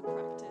this into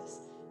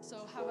practice.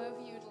 So however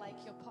you'd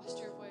like your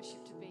posture of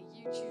worship to be,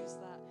 you choose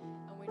that.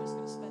 And we're just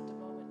going to spend a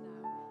moment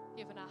now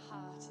giving our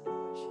heart in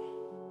worship.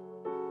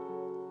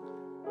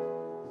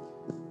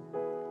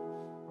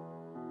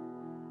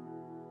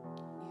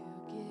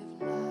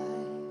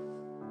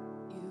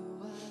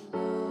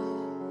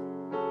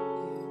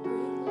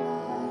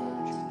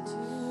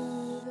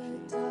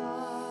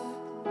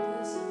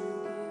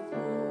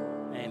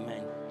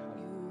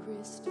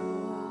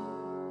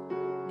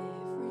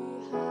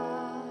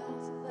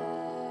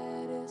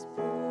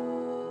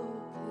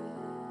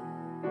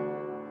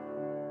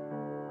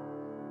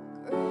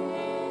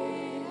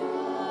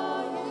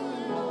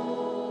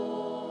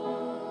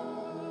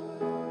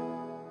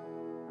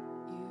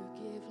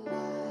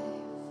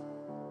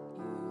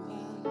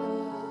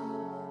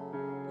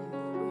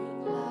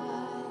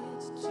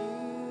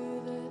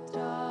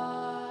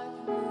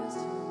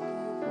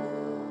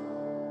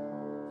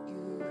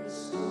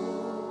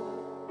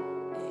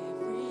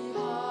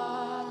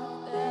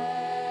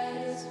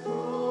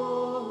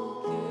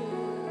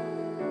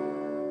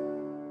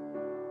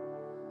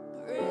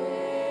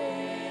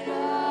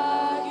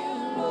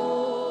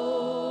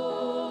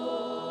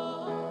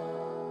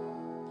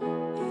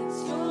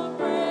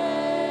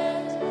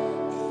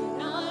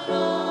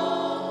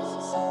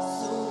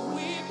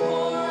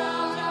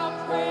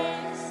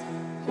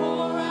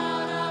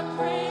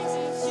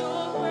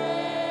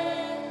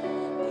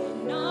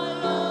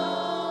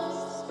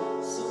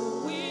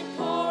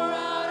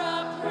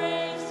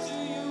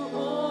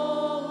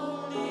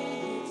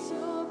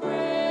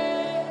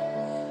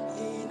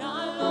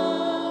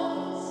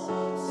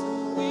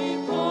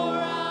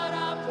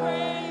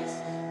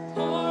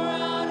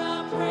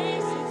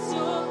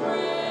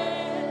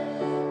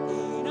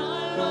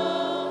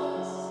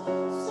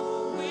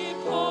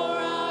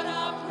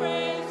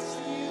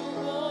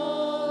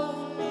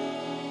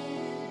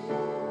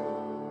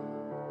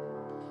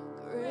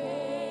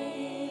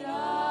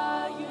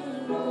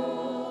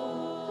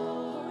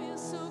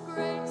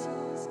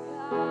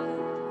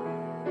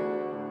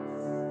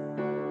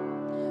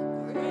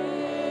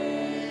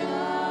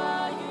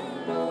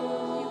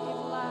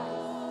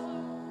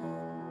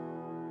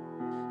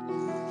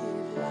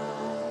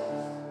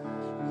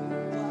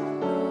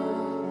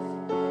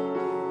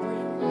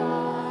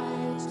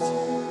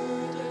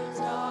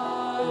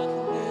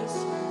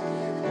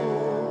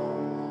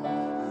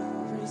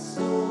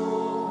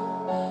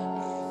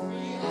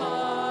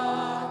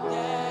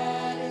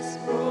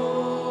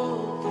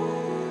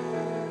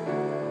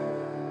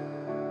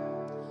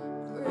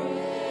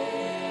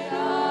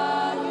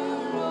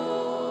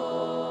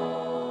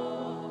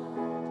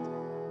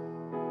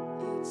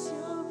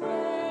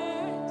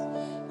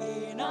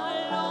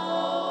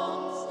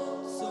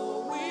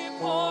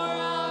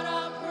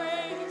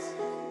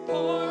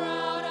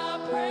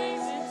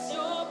 Praise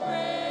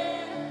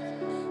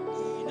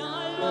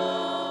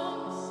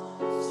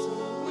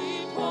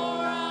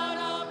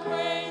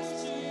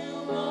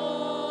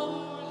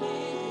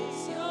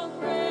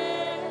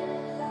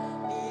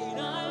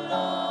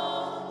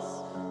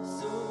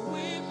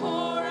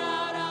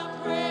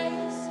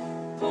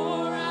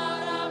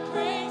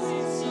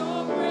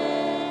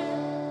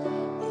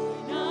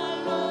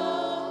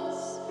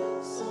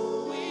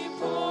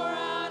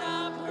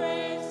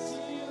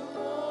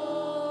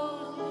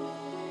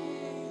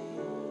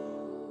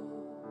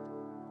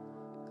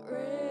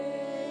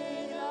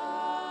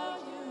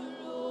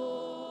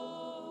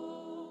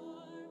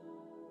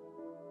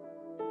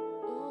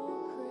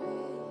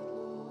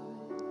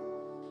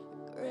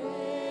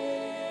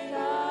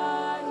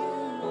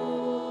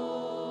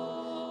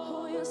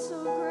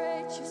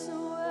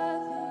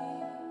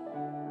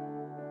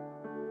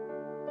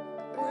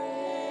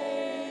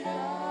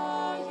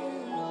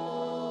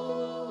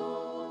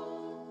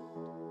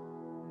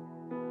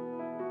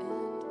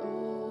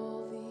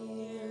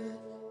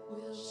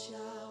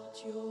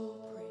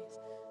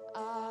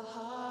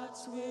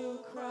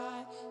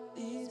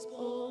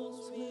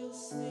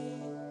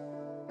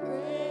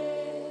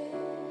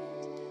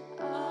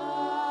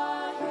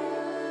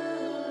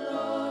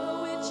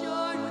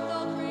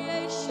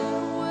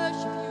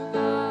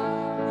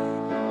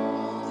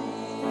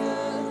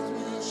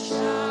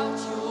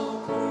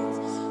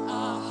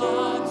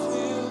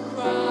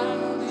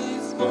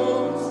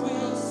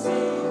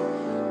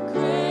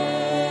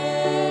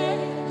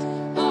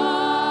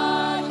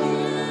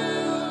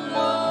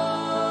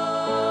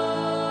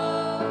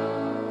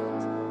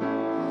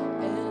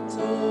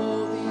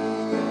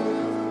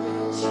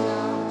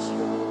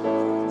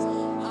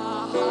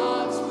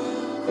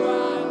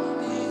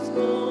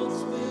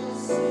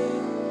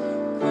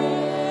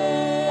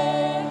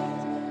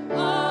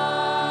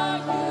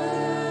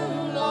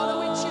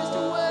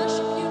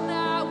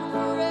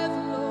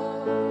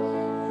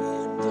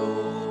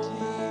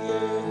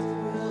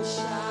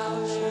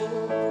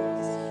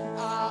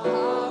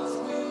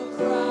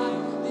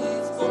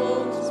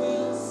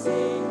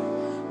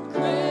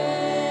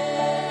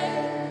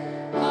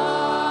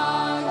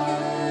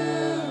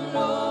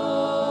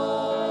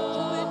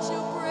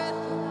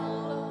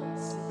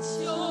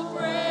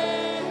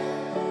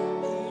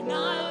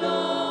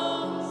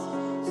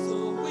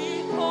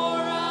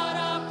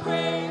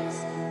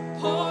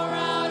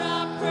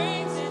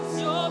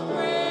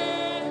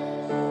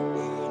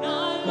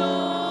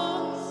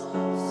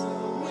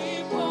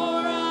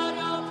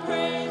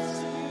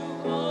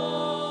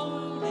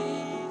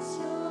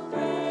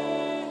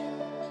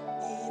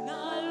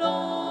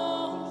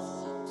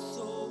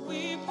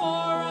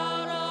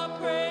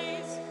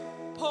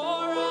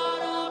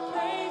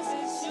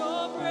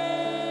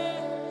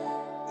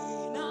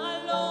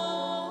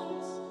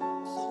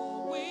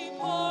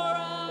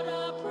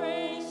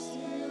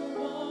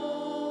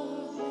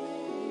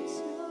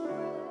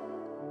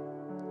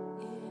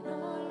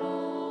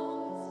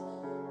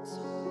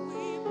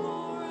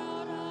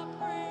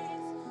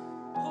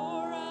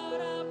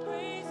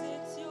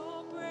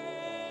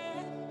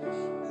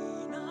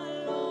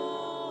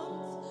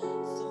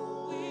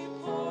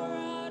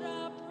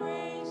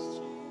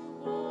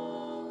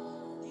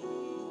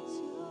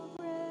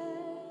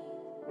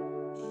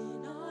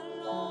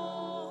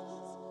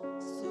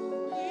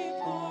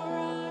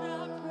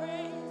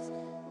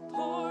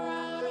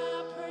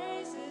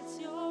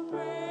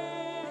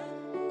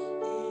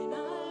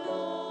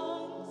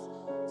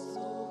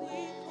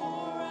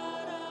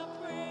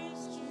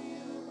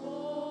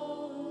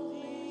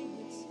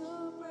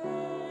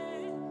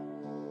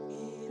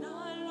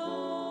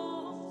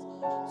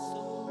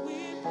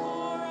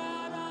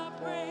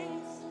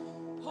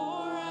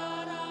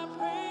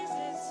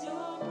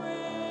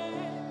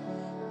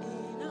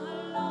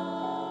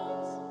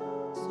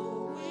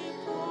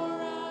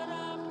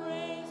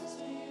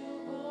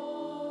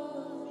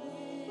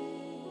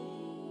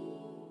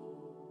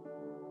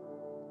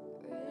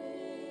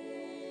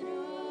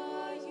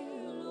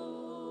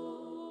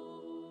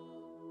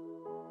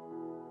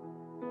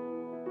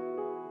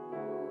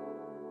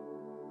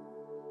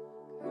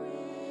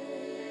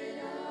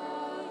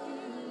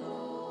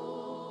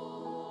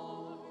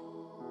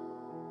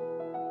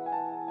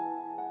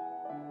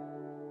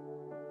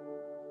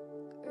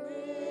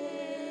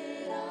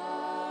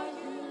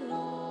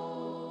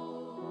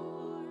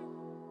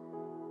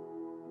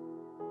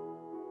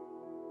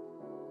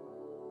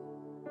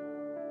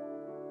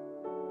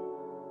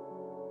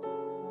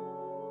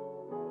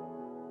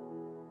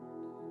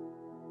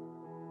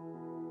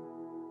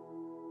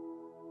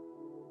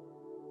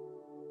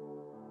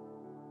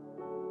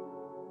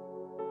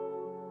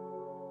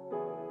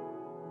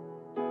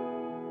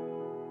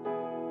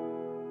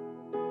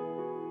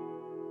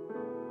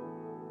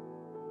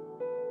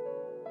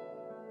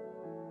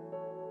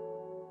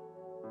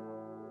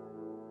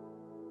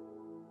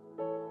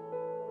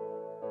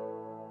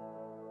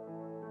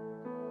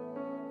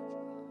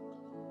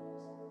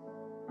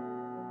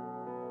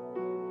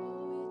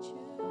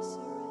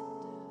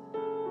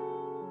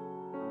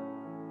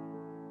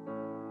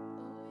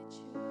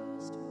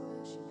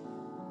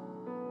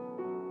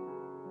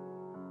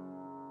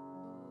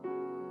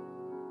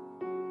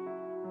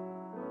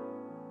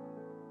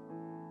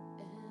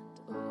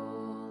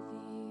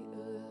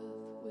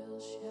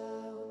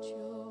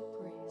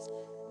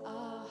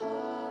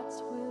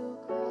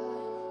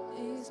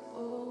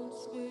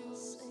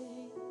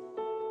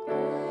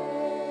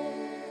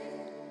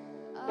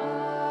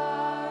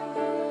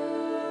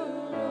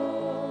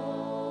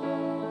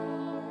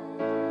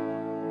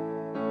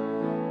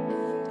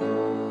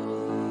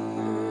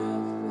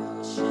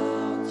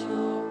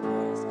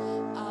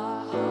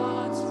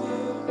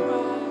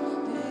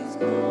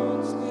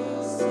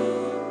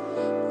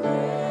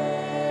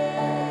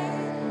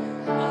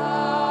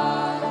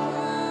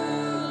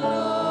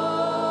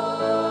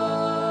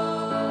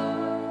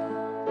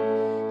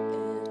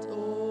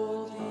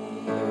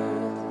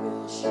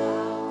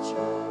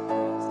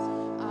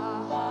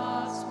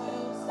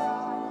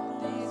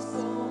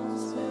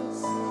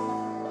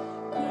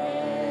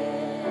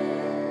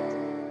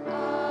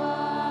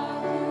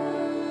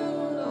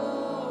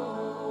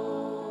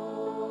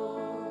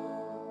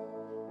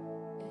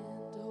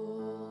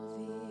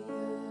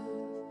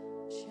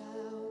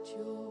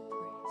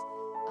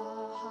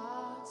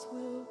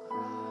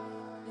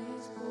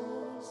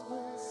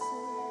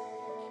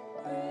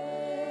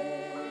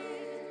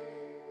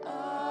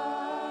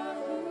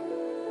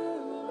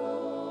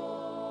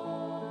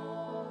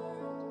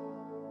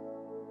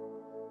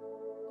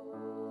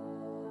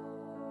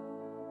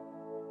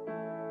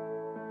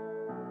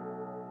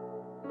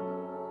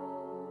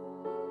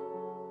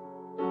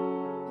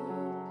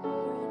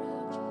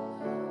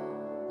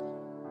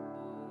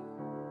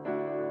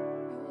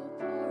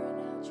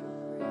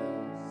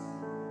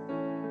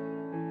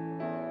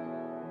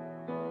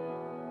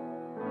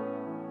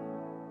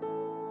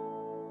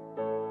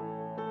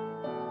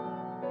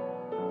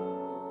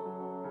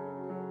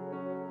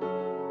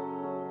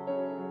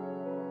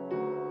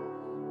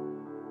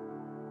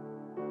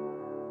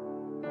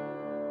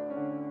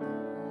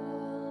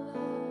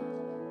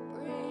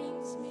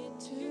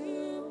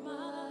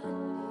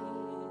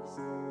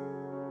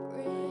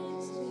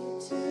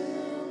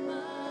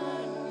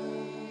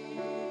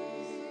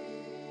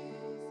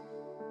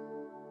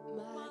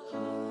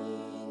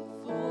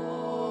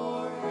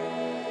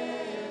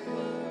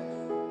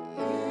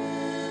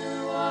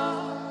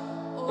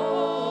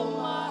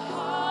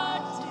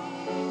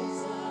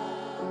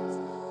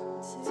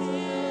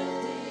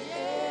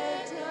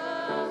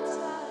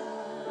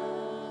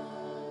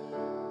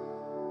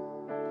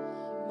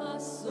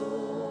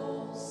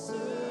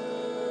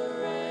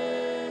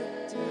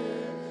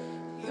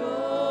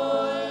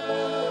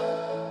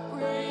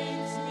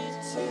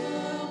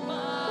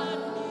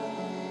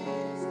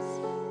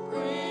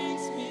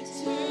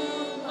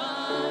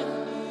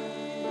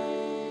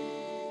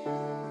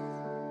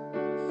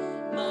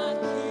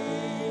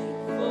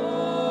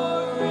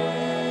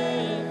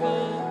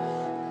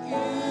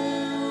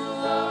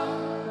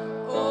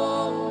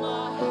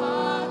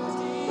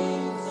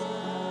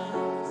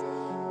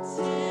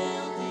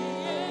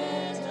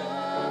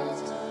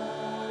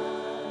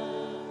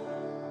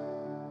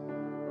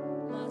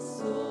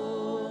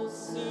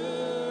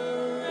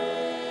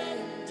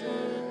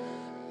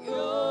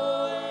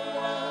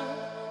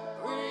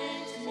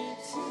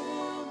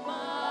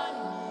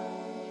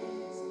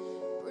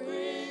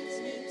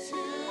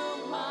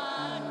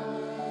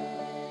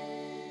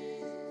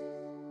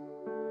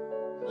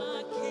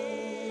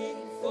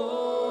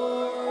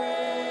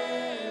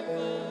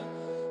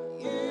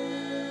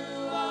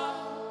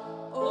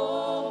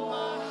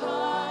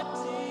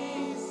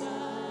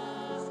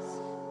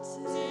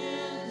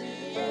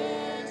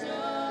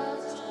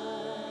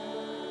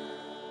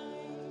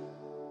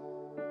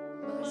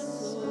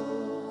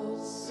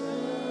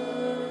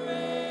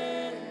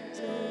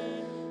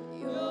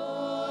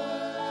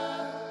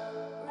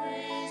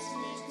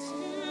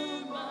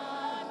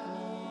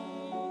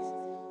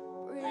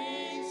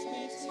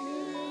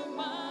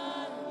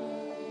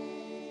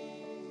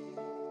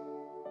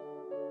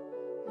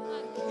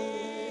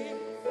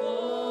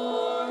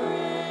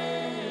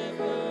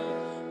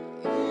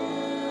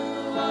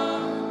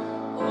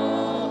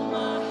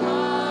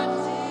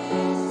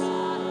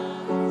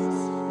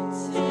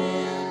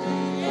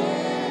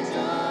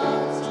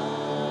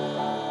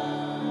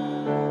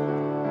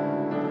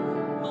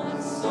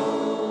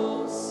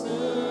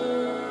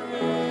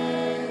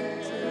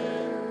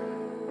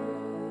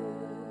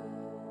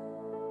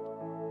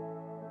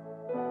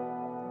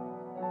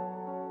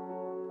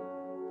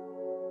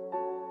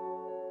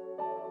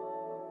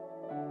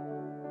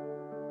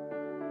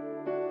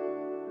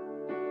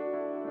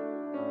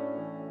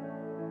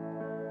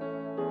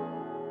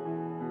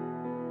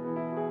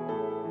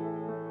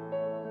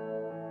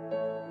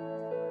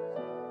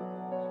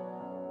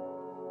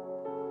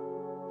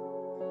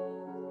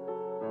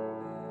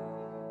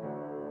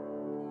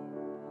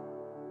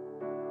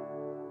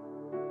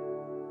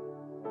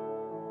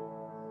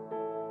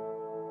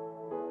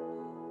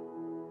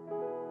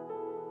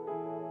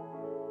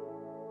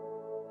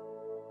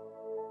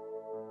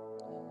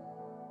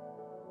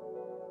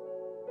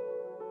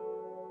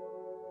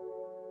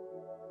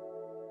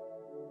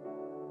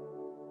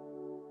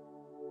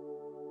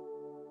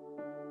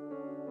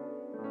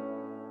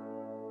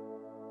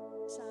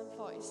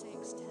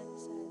 46:10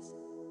 says,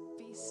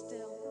 "Be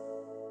still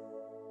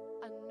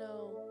and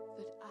know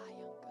that I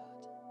am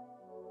God."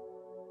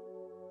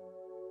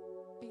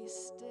 Be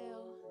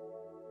still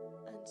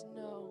and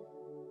know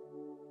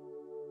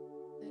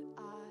that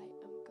I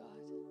am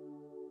God.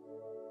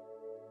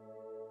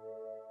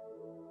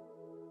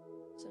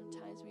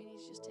 Sometimes we need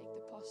to just take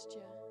the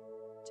posture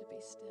to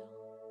be still.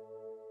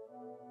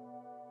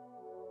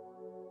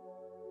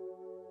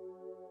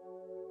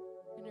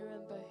 And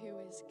remember who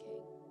is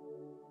King,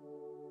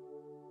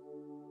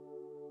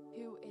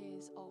 who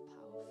is all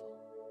powerful.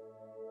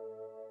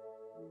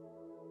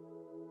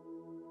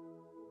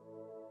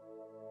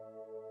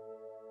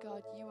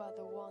 God, you are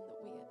the one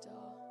that we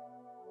adore.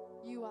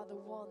 You are the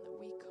one that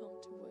we come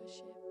to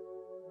worship.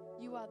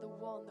 You are the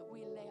one that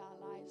we lay our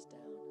lives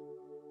down.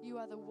 You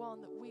are the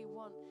one that we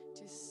want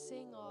to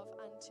sing of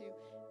and to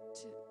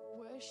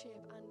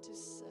worship and to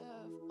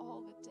serve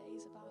all the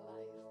days of our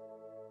life.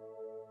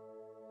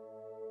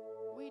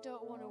 We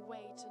don't want to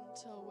wait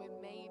until we're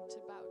made to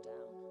bow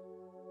down.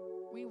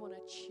 We want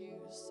to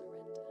choose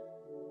surrender.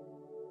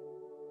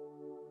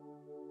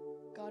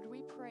 God,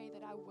 we pray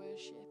that our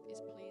worship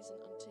is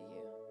pleasing unto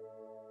you,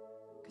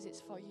 because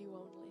it's for you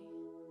only.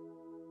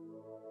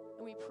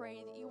 And we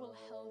pray that you will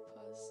help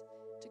us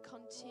to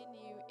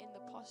continue in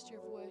the posture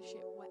of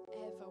worship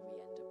wherever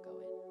we end up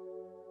going,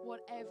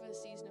 whatever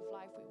season of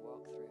life we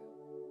walk through.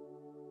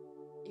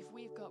 If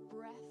we've got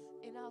breath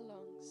in our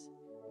lungs,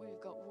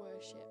 we've got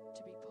worship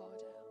to be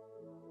poured out.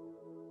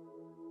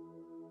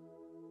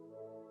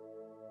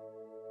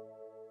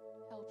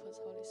 Help us,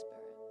 Holy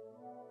Spirit.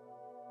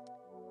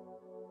 Amen.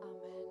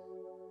 Amen.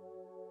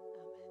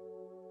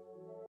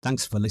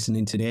 Thanks for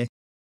listening today.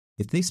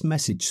 If this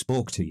message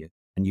spoke to you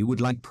and you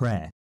would like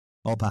prayer,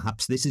 or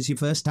perhaps this is your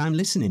first time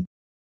listening,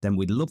 then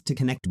we'd love to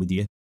connect with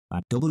you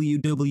at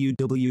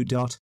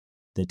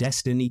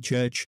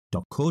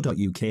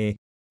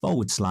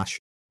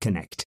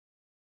www.thedestinychurch.co.uk/connect.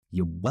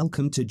 You're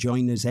welcome to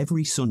join us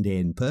every Sunday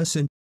in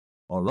person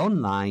or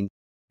online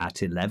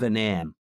at 11 a.m.